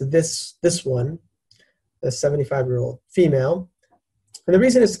for was this one, the 75-year-old female. And the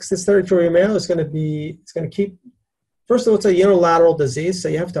reason is because this 32-year-old male is going to keep, first of all, it's a unilateral disease, so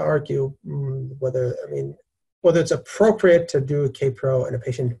you have to argue whether it's appropriate to do a K-Pro in a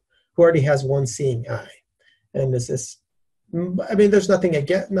patient who already has one seeing eye. And there's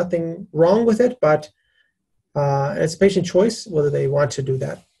nothing wrong with it, but it's patient choice whether they want to do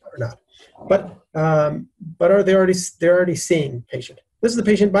that or not. But are they're already seeing patient. This is the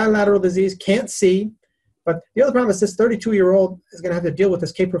patient, bilateral disease, can't see. But the other problem is this 32-year-old is going to have to deal with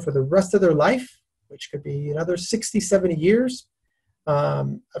this K-Pro for the rest of their life, which could be another 60, 70 years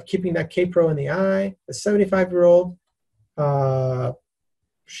of keeping that K-Pro in the eye. The 75-year-old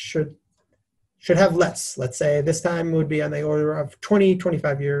should have less. Let's say this time would be on the order of 20,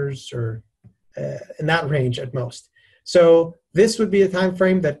 25 years, or in that range at most. So this would be a time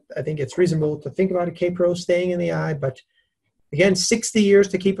frame that I think it's reasonable to think about a K-Pro staying in the eye. But again, 60 years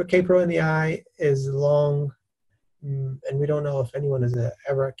to keep a K-Pro in the eye is long, and we don't know if anyone has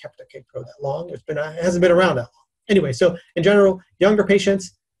ever kept a K-Pro that long. It hasn't been around that long. Anyway, so in general, younger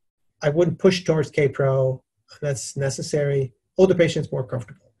patients, I wouldn't push towards K-Pro. That's necessary. Older patients, more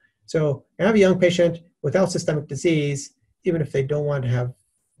comfortable. So you have a young patient without systemic disease, even if they don't want to have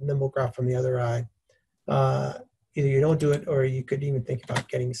limbal graft from the other eye, either you don't do it, or you could even think about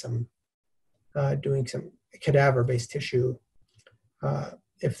getting doing some cadaver-based tissue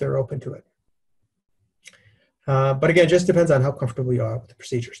if they're open to it. But again, it just depends on how comfortable you are with the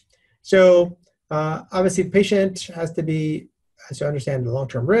procedures. So obviously, the patient has to understand the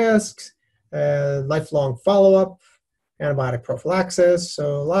long-term risks, lifelong follow-up, antibiotic prophylaxis.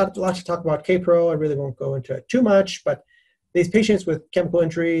 So a lot to talk about K-Pro. I really won't go into it too much, but these patients with chemical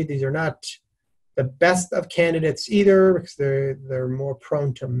injury, these are not the best of candidates either, because they're more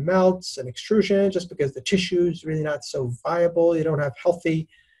prone to melts and extrusion, just because the tissue is really not so viable. You don't have healthy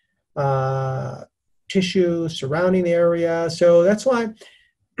tissue surrounding the area. So that's why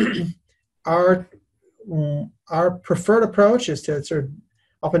our preferred approach is to sort of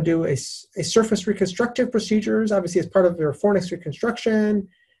often do a surface reconstructive procedures, obviously as part of your fornix reconstruction,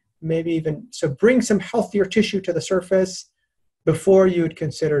 maybe even, so bring some healthier tissue to the surface before you would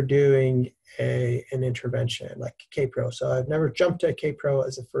consider doing an intervention like K-Pro. So I've never jumped to K-Pro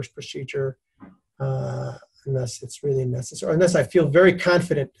as a first procedure unless it's really necessary, unless I feel very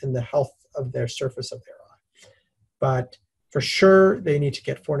confident in the health of their surface of their eye. But for sure, they need to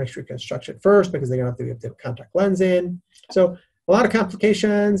get fornix reconstruction first because they're going to have to get the contact lens in. So a lot of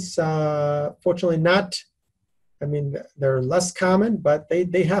complications, fortunately not, I mean, they're less common, but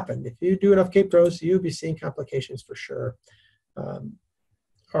they happen. If you do enough K-Pros, you'll be seeing complications for sure.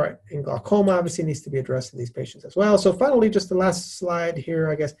 All right, and glaucoma obviously needs to be addressed in these patients as well. So finally, just the last slide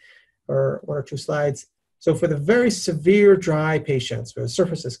here, I guess, or one or two slides. So for the very severe dry patients where the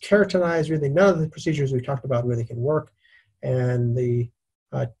surface is keratinized, really none of the procedures we talked about really can work. And the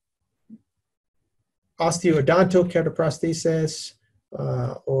osteodontal keratoprosthesis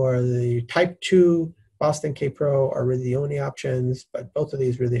or the type 2 Boston K-Pro are really the only options, but both of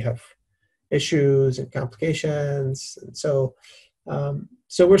these really have issues and complications. And so,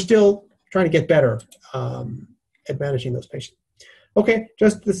 so we're still trying to get better at managing those patients. Okay,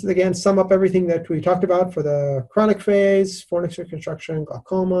 just this again, sum up everything that we talked about for the chronic phase, fornix reconstruction,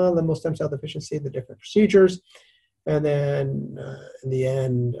 glaucoma, limbal stem cell deficiency, the different procedures, and then in the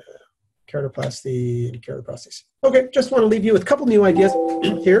end, keratoplasty and keratoprosthesis. Okay, just want to leave you with a couple new ideas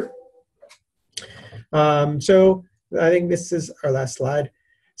here. So I think this is our last slide.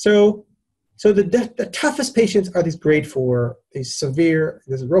 So the toughest patients are these grade 4, these severe,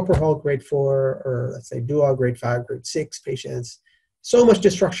 this is Roper Hall grade 4, or let's say Dual grade 5, grade 6 patients. So much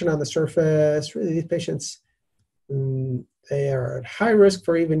destruction on the surface. Really, these patients, they are at high risk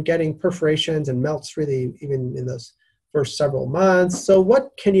for even getting perforations and melts really even in those first several months. So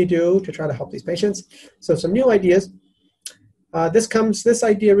what can you do to try to help these patients? So some new ideas. This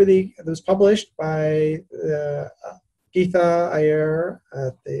idea really was published by Geetha Iyer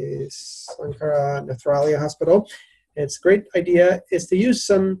at the Sankara Nethralaya Hospital. It's a great idea is to use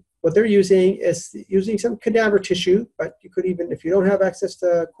what they're using is using some cadaver tissue, but you could even, if you don't have access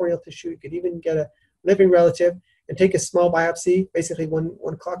to corneal tissue, you could even get a living relative and take a small biopsy, basically one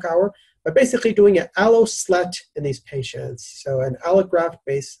clock hour, but basically doing an allo slet in these patients. So an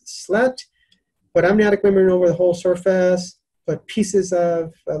allograft-based slet, put amniotic membrane over the whole surface, put pieces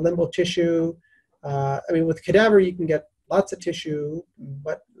of limbal tissue. I mean, with cadaver, you can get lots of tissue,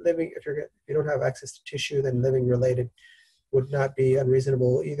 but living, if you don't have access to tissue, then living related would not be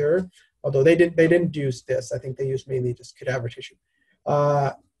unreasonable either. Although they didn't use this. I think they used mainly just cadaver tissue.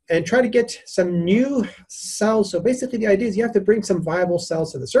 And try to get some new cells. So basically the idea is you have to bring some viable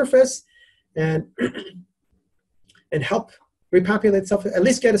cells to the surface and help repopulate itself, at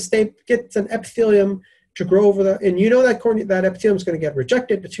least get an epithelium to grow over and you know that epithelium is going to get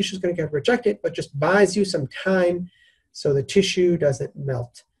rejected, the tissue is going to get rejected, but just buys you some time so the tissue doesn't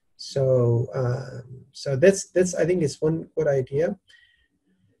melt. So, so this I think is one good idea.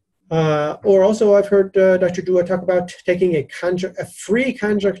 Or also I've heard Dr. Dua talk about taking a free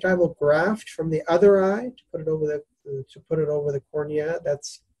conjunctival graft from the other eye to put it over the cornea.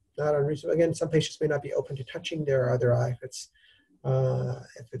 That's not unreasonable. Again, some patients may not be open to touching their other eye if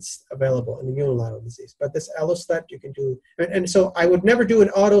it's available in the unilateral disease. But this alloslet you can do, and so I would never do an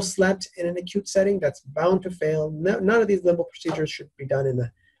auto slet in an acute setting. That's bound to fail. None of these limbal procedures should be done in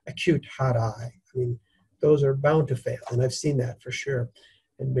the acute hot eye. I mean, those are bound to fail, and I've seen that for sure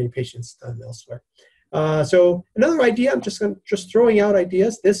in many patients done elsewhere. So another idea, I'm just throwing out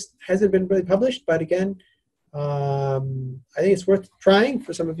ideas. This hasn't been really published, but again, I think it's worth trying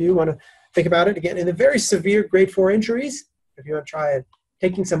for some of you who want to think about it. Again, in the very severe grade 4 injuries, if you want to try it,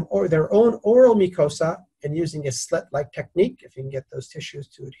 taking their own oral mucosa and using a slit-like technique, if you can get those tissues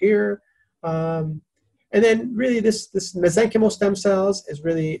to adhere. And then really this mesenchymal stem cells is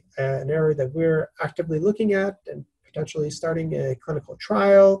really an area that we're actively looking at and potentially starting a clinical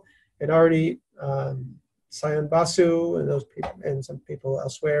trial. And already Sayan Basu and those people and some people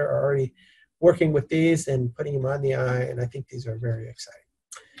elsewhere are already working with these and putting them on the eye, and I think these are very exciting.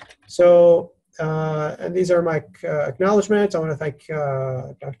 So, and these are my acknowledgments. I want to thank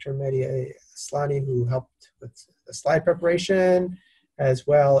Dr. Mehdi Aslani, who helped with the slide preparation, as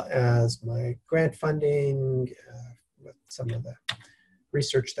well as my grant funding with some of the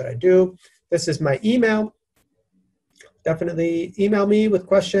research that I do. This is my email. Definitely email me with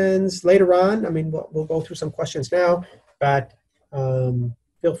questions later on. I mean, we'll go through some questions now, but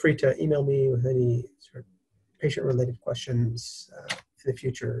feel free to email me with any sort of patient-related questions in the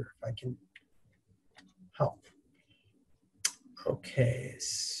future if I can help. Okay,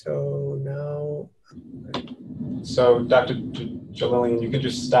 so now. So Dr. Djalilian, you can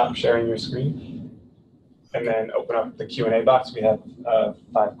just stop sharing your screen and then open up the Q&A box. We have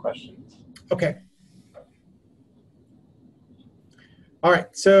 5 questions. Okay. All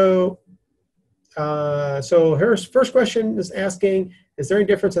right, so her first question is asking, is there any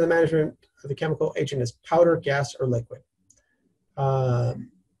difference in the management of the chemical agent as powder, gas, or liquid?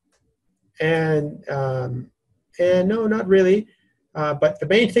 And no, not really. But the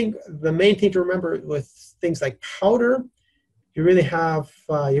main thing to remember with things like powder, you really have,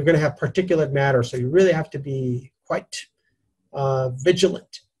 you're going to have particulate matter, so you really have to be quite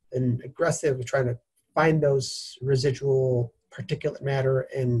vigilant and aggressive trying to find those residual particulate matter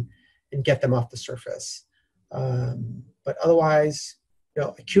and get them off the surface. But otherwise,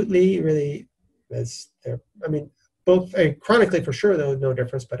 acutely really is there. I mean, both chronically for sure, though, no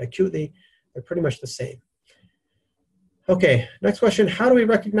difference, but acutely, they're pretty much the same. Okay, next question. How do we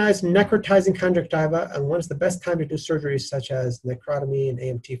recognize necrotizing conjunctiva, and when is the best time to do surgeries such as necrotomy and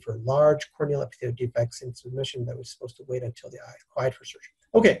AMT for large corneal epithelial defects in submission that we're supposed to wait until the eye is quiet for surgery?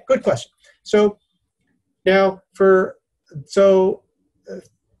 Okay, good question. So now there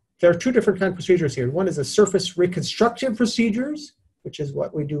are 2 different kinds of procedures here. One is a surface reconstructive procedures, which is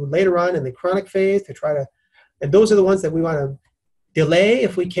what we do later on in the chronic phase to try to, and those are the ones that we want to delay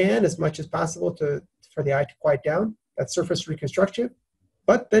if we can as much as possible for the eye to quiet down. That's surface reconstructive.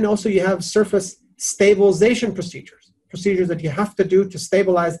 But then also you have surface stabilization procedures that you have to do to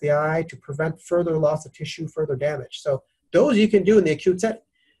stabilize the eye to prevent further loss of tissue, further damage. So those you can do in the acute setting.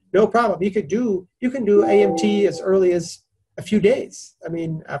 No problem. You can do AMT as early as a few days. I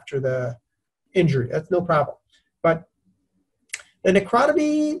mean, after the injury, that's no problem. But the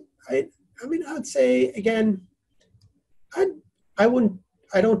necrotomy, I would say again, I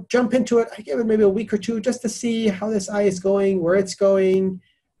don't jump into it. I give it maybe a week or 2 just to see how this eye is going, where it's going.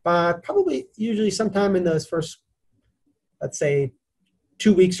 But probably usually sometime in those first, let's say,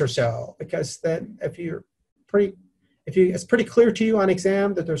 2 weeks or so, because then if it's pretty clear to you on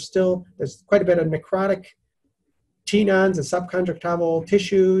exam that there's quite a bit of necrotic tenons and subconjunctival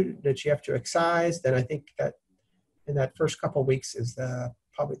tissue that you have to excise, then I think that in that first couple of weeks is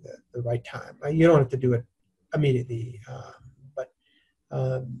probably the right time. You don't have to do it immediately,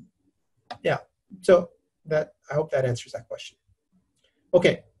 yeah. So I hope that answers that question.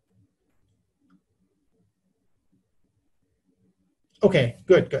 Okay. Okay,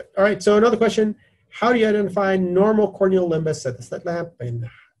 good. All right, so another question. How do you identify normal corneal limbus at the slit lamp? And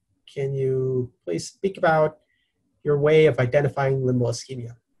can you please speak about your way of identifying limbal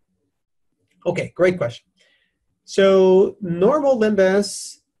ischemia? Okay, great question. So normal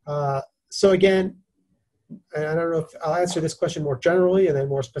limbus, so again, and I don't know if I'll answer this question more generally and then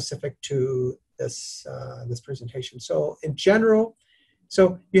more specific to this presentation. So in general,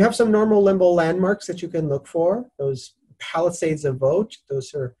 so you have some normal limbal landmarks that you can look for. Those palisades of Vogt,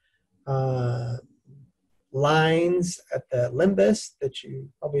 those are lines at the limbus that you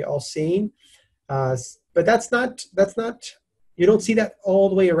probably all seen. But that's not, you don't see that all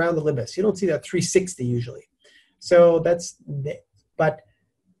the way around the limbus. You don't see that 360 usually. So but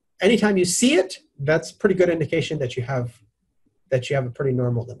anytime you see it, that's pretty good indication that you have a pretty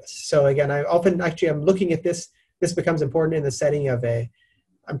normal limbus. So again, I'm looking at this. This becomes important in the setting of a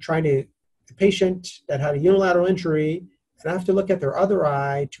patient that had a unilateral injury, and I have to look at their other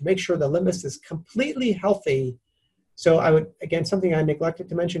eye to make sure the limbus is completely healthy. So I would, again, something I neglected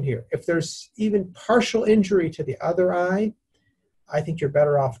to mention here, if there's even partial injury to the other eye, I think you're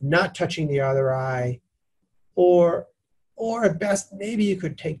better off not touching the other eye, or at best, maybe you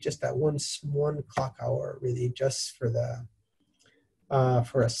could take just that one clock hour really just for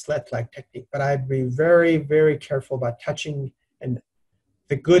a slit-like technique. But I'd be very, very careful about touching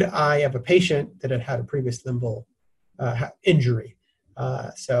the good eye of a patient that had a previous limbal injury.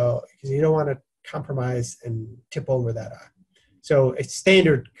 So because you don't want to compromise and tip over that eye. So a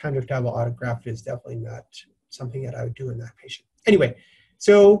standard conjunctival autograft is definitely not something that I would do in that patient. Anyway,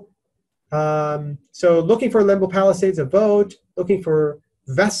 so looking for limbal palisades of Vogt, looking for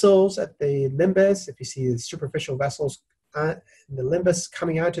vessels at the limbus. If you see the superficial vessels in the limbus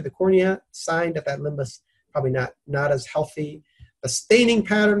coming out to the cornea, sign that that limbus probably not as healthy. The staining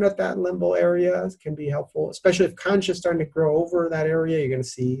pattern at that limbal area can be helpful, especially if concha is starting to grow over that area. You're going to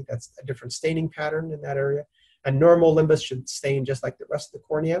see that's a different staining pattern in that area. A normal limbus should stain just like the rest of the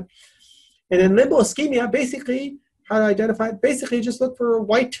cornea. And in limbal ischemia, basically, how to identify it? Basically, just look for a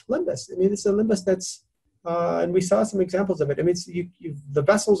white limbus. I mean, it's a limbus that's, and we saw some examples of it. I mean, the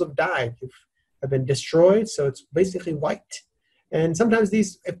vessels have died, have been destroyed, so it's basically white. And sometimes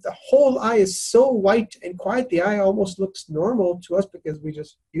if the whole eye is so white and quiet, the eye almost looks normal to us because we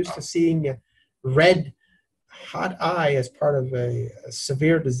just used to seeing a red, hot eye as part of a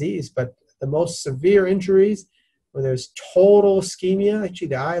severe disease. But the most severe injuries, where there's total ischemia, actually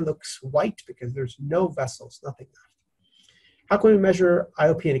the eye looks white because there's no vessels, nothing left. How can we measure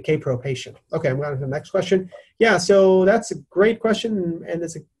IOP in a K-Pro patient? Okay, I'm going to the next question. Yeah, so that's a great question, and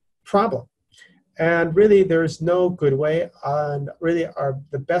it's a problem. And really, there's no good way, and really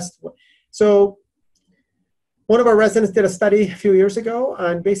the best way. So one of our residents did a study a few years ago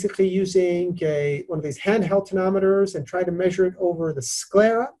on basically using one of these handheld tonometers and try to measure it over the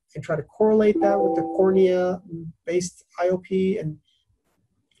sclera and try to correlate that with the cornea-based IOP. And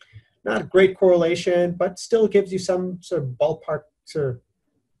not a great correlation, but still gives you some sort of ballpark sort of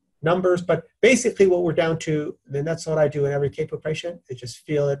numbers. But basically what we're down to, and that's what I do in every K-Pro patient, is just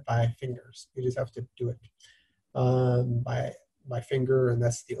feel it by fingers. You just have to do it by finger, and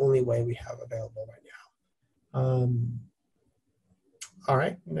that's the only way we have available right now. All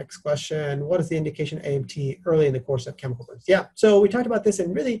right, next question. What is the indication of AMT early in the course of chemical burns? Yeah, so we talked about this,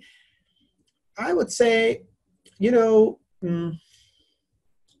 and really, I would say,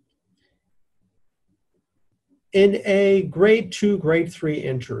 in a grade 2, grade 3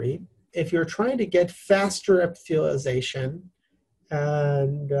 injury, if you're trying to get faster epithelialization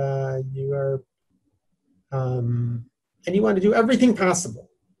and and you want to do everything possible,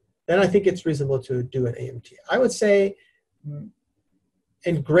 then I think it's reasonable to do an AMT. I would say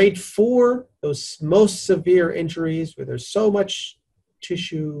in grade 4, those most severe injuries where there's so much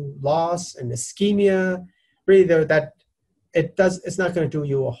tissue loss and ischemia, really it's not going to do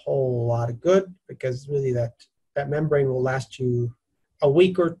you a whole lot of good, because really that membrane will last you a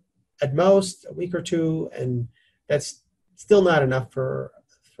week or at most a week or two, and that's still not enough for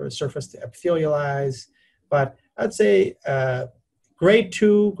a surface to epithelialize. But I'd say grade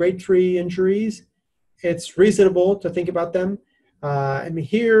 2, grade 3 injuries, it's reasonable to think about them. I mean,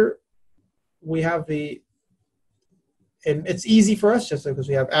 here we have and it's easy for us just because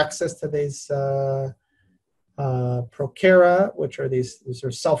we have access to these procara, which are these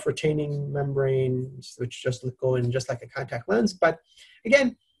are self-retaining membranes, which just go in just like a contact lens. But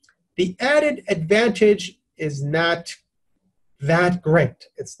again, the added advantage is not that great.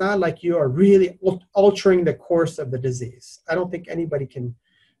 It's not like you are really altering the course of the disease. I don't think anybody can,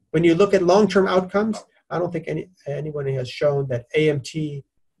 when you look at long-term outcomes, I don't think anybody has shown that AMT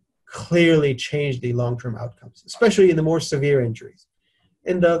clearly changed the long-term outcomes, especially in the more severe injuries.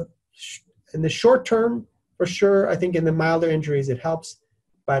 In the short term, for sure, I think in the milder injuries it helps,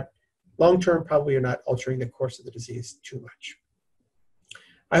 but long-term probably you're not altering the course of the disease too much.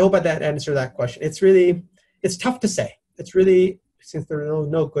 I hope that answered that question. It's tough to say. It's really, since there are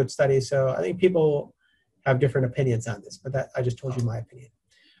no good studies, so I think people have different opinions on this, but I just told you my opinion.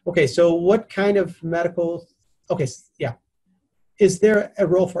 Okay, so what kind of medical, okay, yeah. Is there a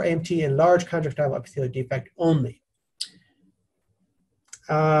role for AMT in large conjunctival epithelial defect only?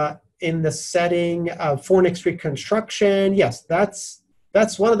 In the setting of fornix reconstruction, yes, that's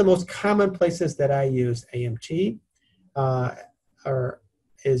one of the most common places that I use AMT,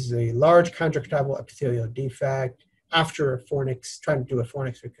 is a large conjunctival epithelial defect after a fornix, trying to do a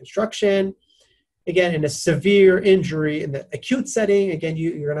fornix reconstruction. Again, in a severe injury, in the acute setting, again,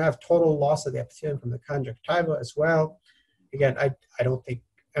 you're going to have total loss of the epithelium from the conjunctiva as well. Again, I don't think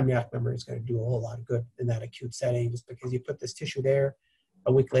amniotic membrane is going to do a whole lot of good in that acute setting, just because you put this tissue there,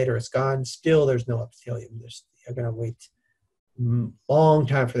 a week later it's gone, still there's no epithelium. You're going to wait a long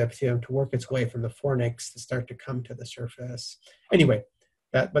time for the epithelium to work its way from the fornix to start to come to the surface. Anyway,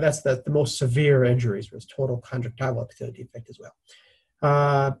 but that's the most severe injuries, was total conjunctival epithelial defect as well.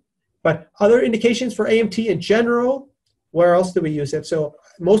 But other indications for AMT in general, where else do we use it? So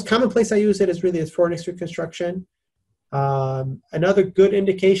most common place I use it is really as fornix reconstruction. Another good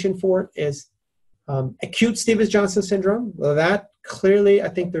indication for it is acute Stevens-Johnson syndrome. Well, that clearly, I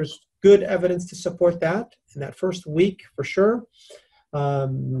think there's good evidence to support that in that first week for sure,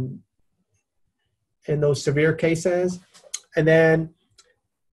 in those severe cases. And then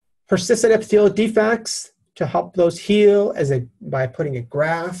persistent epithelial defects, to help those heal by putting a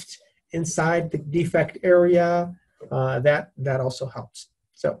graft inside the defect area. That also helps.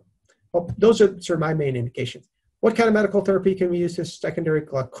 So those are sort of my main indications. What kind of medical therapy can we use for secondary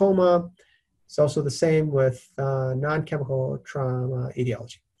glaucoma? It's also the same with non-chemical trauma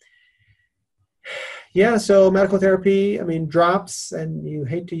etiology. Yeah, so medical therapy, I mean, drops, and you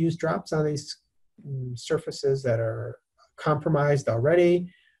hate to use drops on these surfaces that are compromised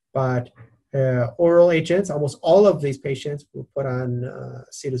already, but oral agents, almost all of these patients will put on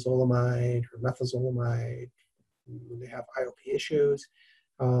acetazolamide or methazolamide when they have IOP issues,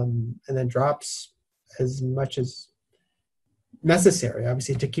 and then drops as much as necessary,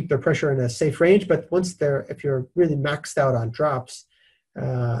 obviously, to keep their pressure in a safe range. But if you're really maxed out on drops,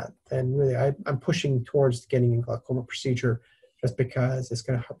 then really I'm pushing towards getting a glaucoma procedure, just because it's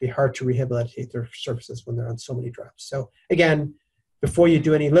going to be hard to rehabilitate their surfaces when they're on so many drops. So again, before you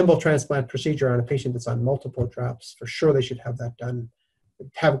do any limbal transplant procedure on a patient that's on multiple drops, for sure they should have that done,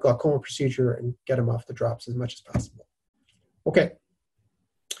 have a glaucoma procedure and get them off the drops as much as possible. Okay.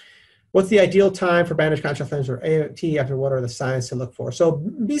 What's the ideal time for bandage contact lens or AOT? After what are the signs to look for? So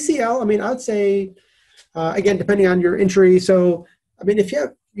BCL, I mean, I'd say, again, depending on your injury. So, I mean, if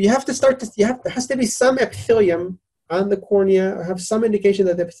you have to start to, there has to be some epithelium on the cornea, or have some indication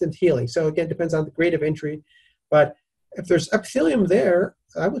that the epithelium is healing. So again, depends on the grade of injury. But if there's epithelium there,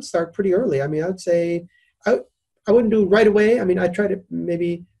 I would start pretty early. I mean, I would say, I wouldn't do it right away. I mean, I'd try to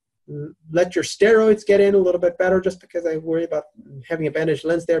maybe let your steroids get in a little bit better, just because I worry about having a bandaged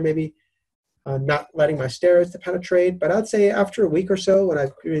lens there, maybe not letting my steroids to penetrate. But I'd say after a week or so, when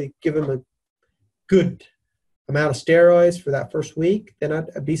I've really given them a good amount of steroids for that first week, then a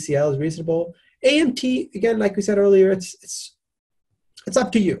BCL is reasonable. AMT, again, like we said earlier, it's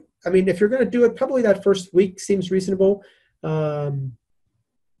up to you. I mean, if you're going to do it, probably that first week seems reasonable. But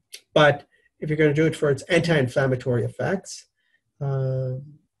if you're going to do it for its anti-inflammatory effects, but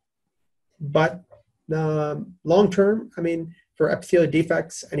long-term, I mean, for epithelial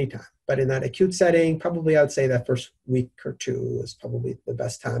defects, anytime. But in that acute setting, probably I would say that first week or two is probably the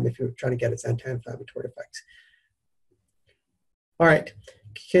best time if you're trying to get its anti-inflammatory effects. All right.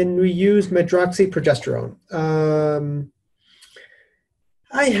 Can we use medroxyprogesterone?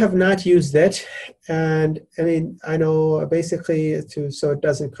 I have not used it, and I mean, I know basically so it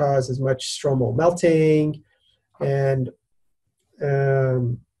doesn't cause as much stromal melting, and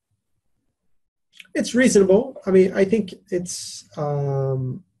it's reasonable. I mean, I think it's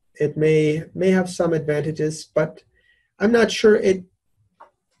it may have some advantages, but I'm not sure it.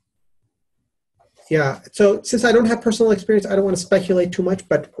 Yeah, so since I don't have personal experience, I don't want to speculate too much,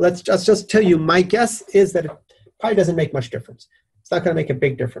 but let's just tell you, my guess is that it probably doesn't make much difference. It's not going to make a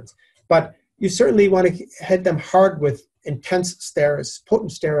big difference. But you certainly want to head them hard with intense steroids,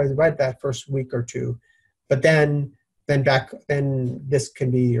 potent steroids right that first week or two. But then this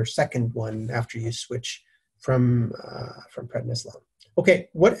can be your second one after you switch from prednisolone. Okay,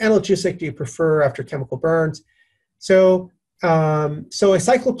 what analgesic do you prefer after chemical burns? So a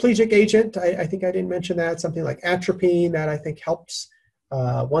cycloplegic agent, I think I didn't mention that, something like atropine, that I think helps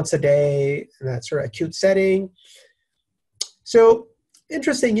once a day in that sort of acute setting. So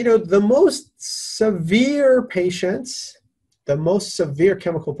interesting, the most severe patients, the most severe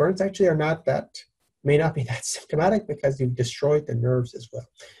chemical burns actually may not be that symptomatic, because you've destroyed the nerves as well,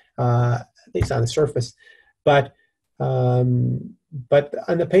 at least on the surface. But on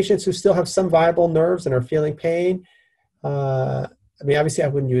the patients who still have some viable nerves and are feeling pain, I mean, obviously I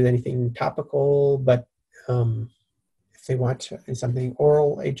wouldn't use anything topical, but if they want something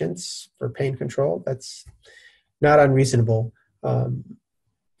oral agents for pain control, that's not unreasonable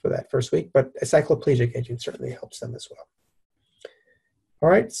for that first week. But a cycloplegic agent certainly helps them as well. All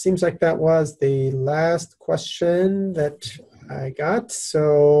right, seems like that was the last question that I got.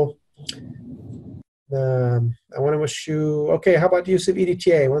 So I want to wish you, okay, how about the use of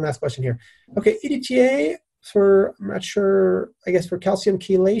EDTA? One last question here. Okay, EDTA I'm not sure, I guess for calcium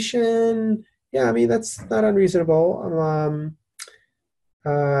chelation, yeah, I mean, that's not unreasonable.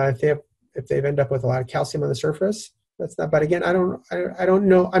 If they've ended up with a lot of calcium on the surface, that's not, but again, I don't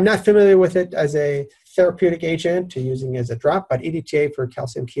know. I'm not familiar with it as a therapeutic agent to using as a drop, but EDTA for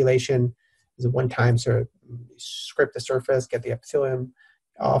calcium chelation is a one-time sort of scrape the surface, get the epithelium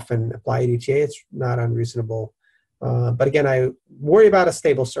off and apply EDTA. It's not unreasonable. But again, I worry about a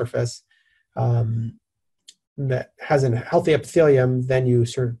stable surface that has a healthy epithelium, then you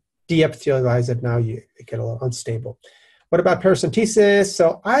sort of de-epithelialize it, now you get a little unstable. What about paracentesis?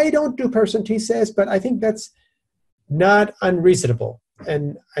 So I don't do paracentesis, but I think that's not unreasonable.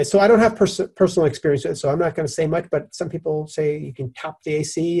 And so I don't have personal experience with it, so I'm not going to say much, but some people say you can top the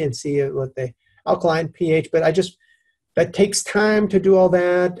AC and see what alkaline pH, but that takes time to do all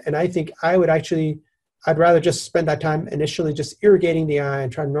that. And I think I'd rather just spend that time initially just irrigating the eye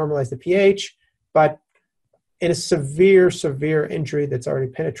and trying to normalize the pH. But in a severe, severe injury that's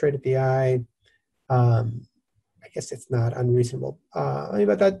already penetrated the eye, I guess it's not unreasonable.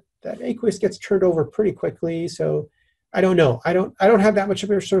 But that aqueous gets turned over pretty quickly, so I don't know. I don't have that much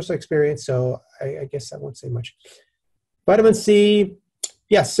of a source experience, so I guess I won't say much. Vitamin C,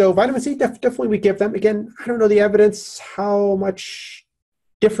 yes. So vitamin C, definitely we give them. Again, I don't know the evidence how much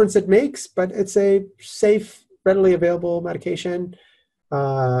difference it makes, but it's a safe, readily available medication.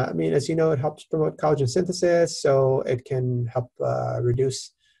 As you know, it helps promote collagen synthesis, so it can help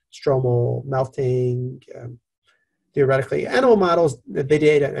reduce stromal melting. Theoretically, animal models, the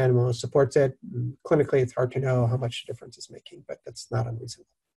data in animals supports it. Clinically, it's hard to know how much difference it's making, but that's not unreasonable.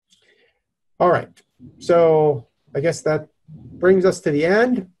 All right, so I guess that brings us to the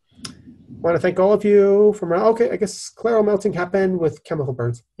end. I want to thank all of you for I guess scleral melting happened with chemical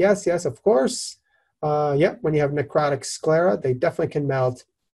burns. Yes, of course. Yeah, when you have necrotic sclera, they definitely can melt.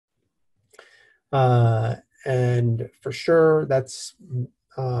 And for sure, that's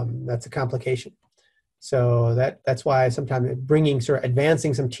a complication. So that's why sometimes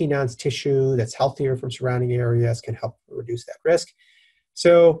advancing some T-nons tissue that's healthier from surrounding areas can help reduce that risk.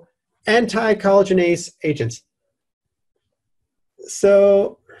 So anti-collagenase agents.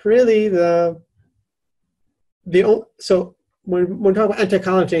 So really so when we talk about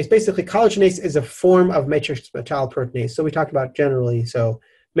anti-collagenase, basically collagenase is a form of matrix metalloproteinase. So we talked about generally, so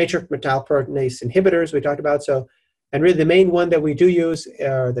matrix metalloproteinase inhibitors we talked about. So, and really the main one that we do use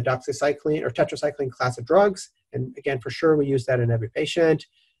are the doxycycline or tetracycline class of drugs. And again, for sure, we use that in every patient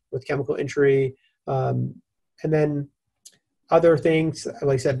with chemical injury. And then other things,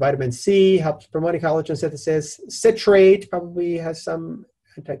 like I said, vitamin C helps promoting collagen synthesis. Citrate probably has some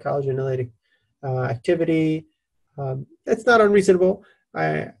anti-collagen-related activity. It's not unreasonable.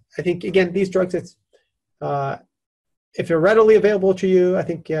 I think, again, these drugs, if they're readily available to you, I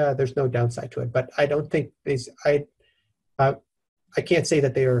think there's no downside to it. But I don't think I can't say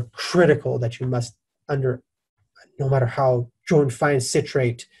that they are critical that you must no matter how Joan finds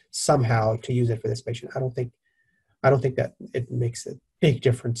citrate somehow to use it for this patient. I don't think that it makes a big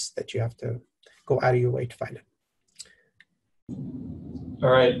difference that you have to go out of your way to find it.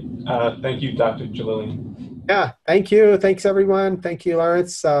 All right. Thank you, Dr. Djalilian. Yeah, thank you. Thanks, everyone. Thank you,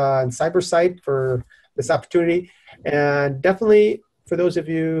 Lawrence and Cybersight for this opportunity. And definitely, for those of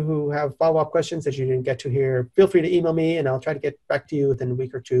you who have follow-up questions that you didn't get to here, feel free to email me, and I'll try to get back to you within a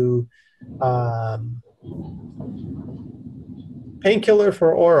week or two. Painkiller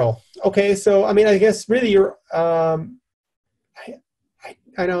for oral. Okay, so, I guess really you're,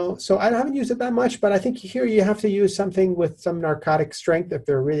 I know, so I haven't used it that much, but I think here you have to use something with some narcotic strength if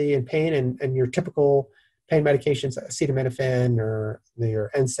they're really in pain, and your typical pain medications, acetaminophen or your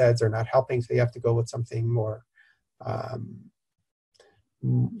NSAIDs are not helping, so you have to go with something more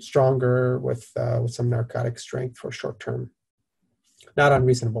stronger with some narcotic strength for short term. Not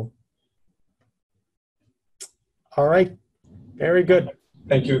unreasonable. All right, very good.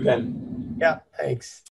 Thank you again. Yeah, thanks.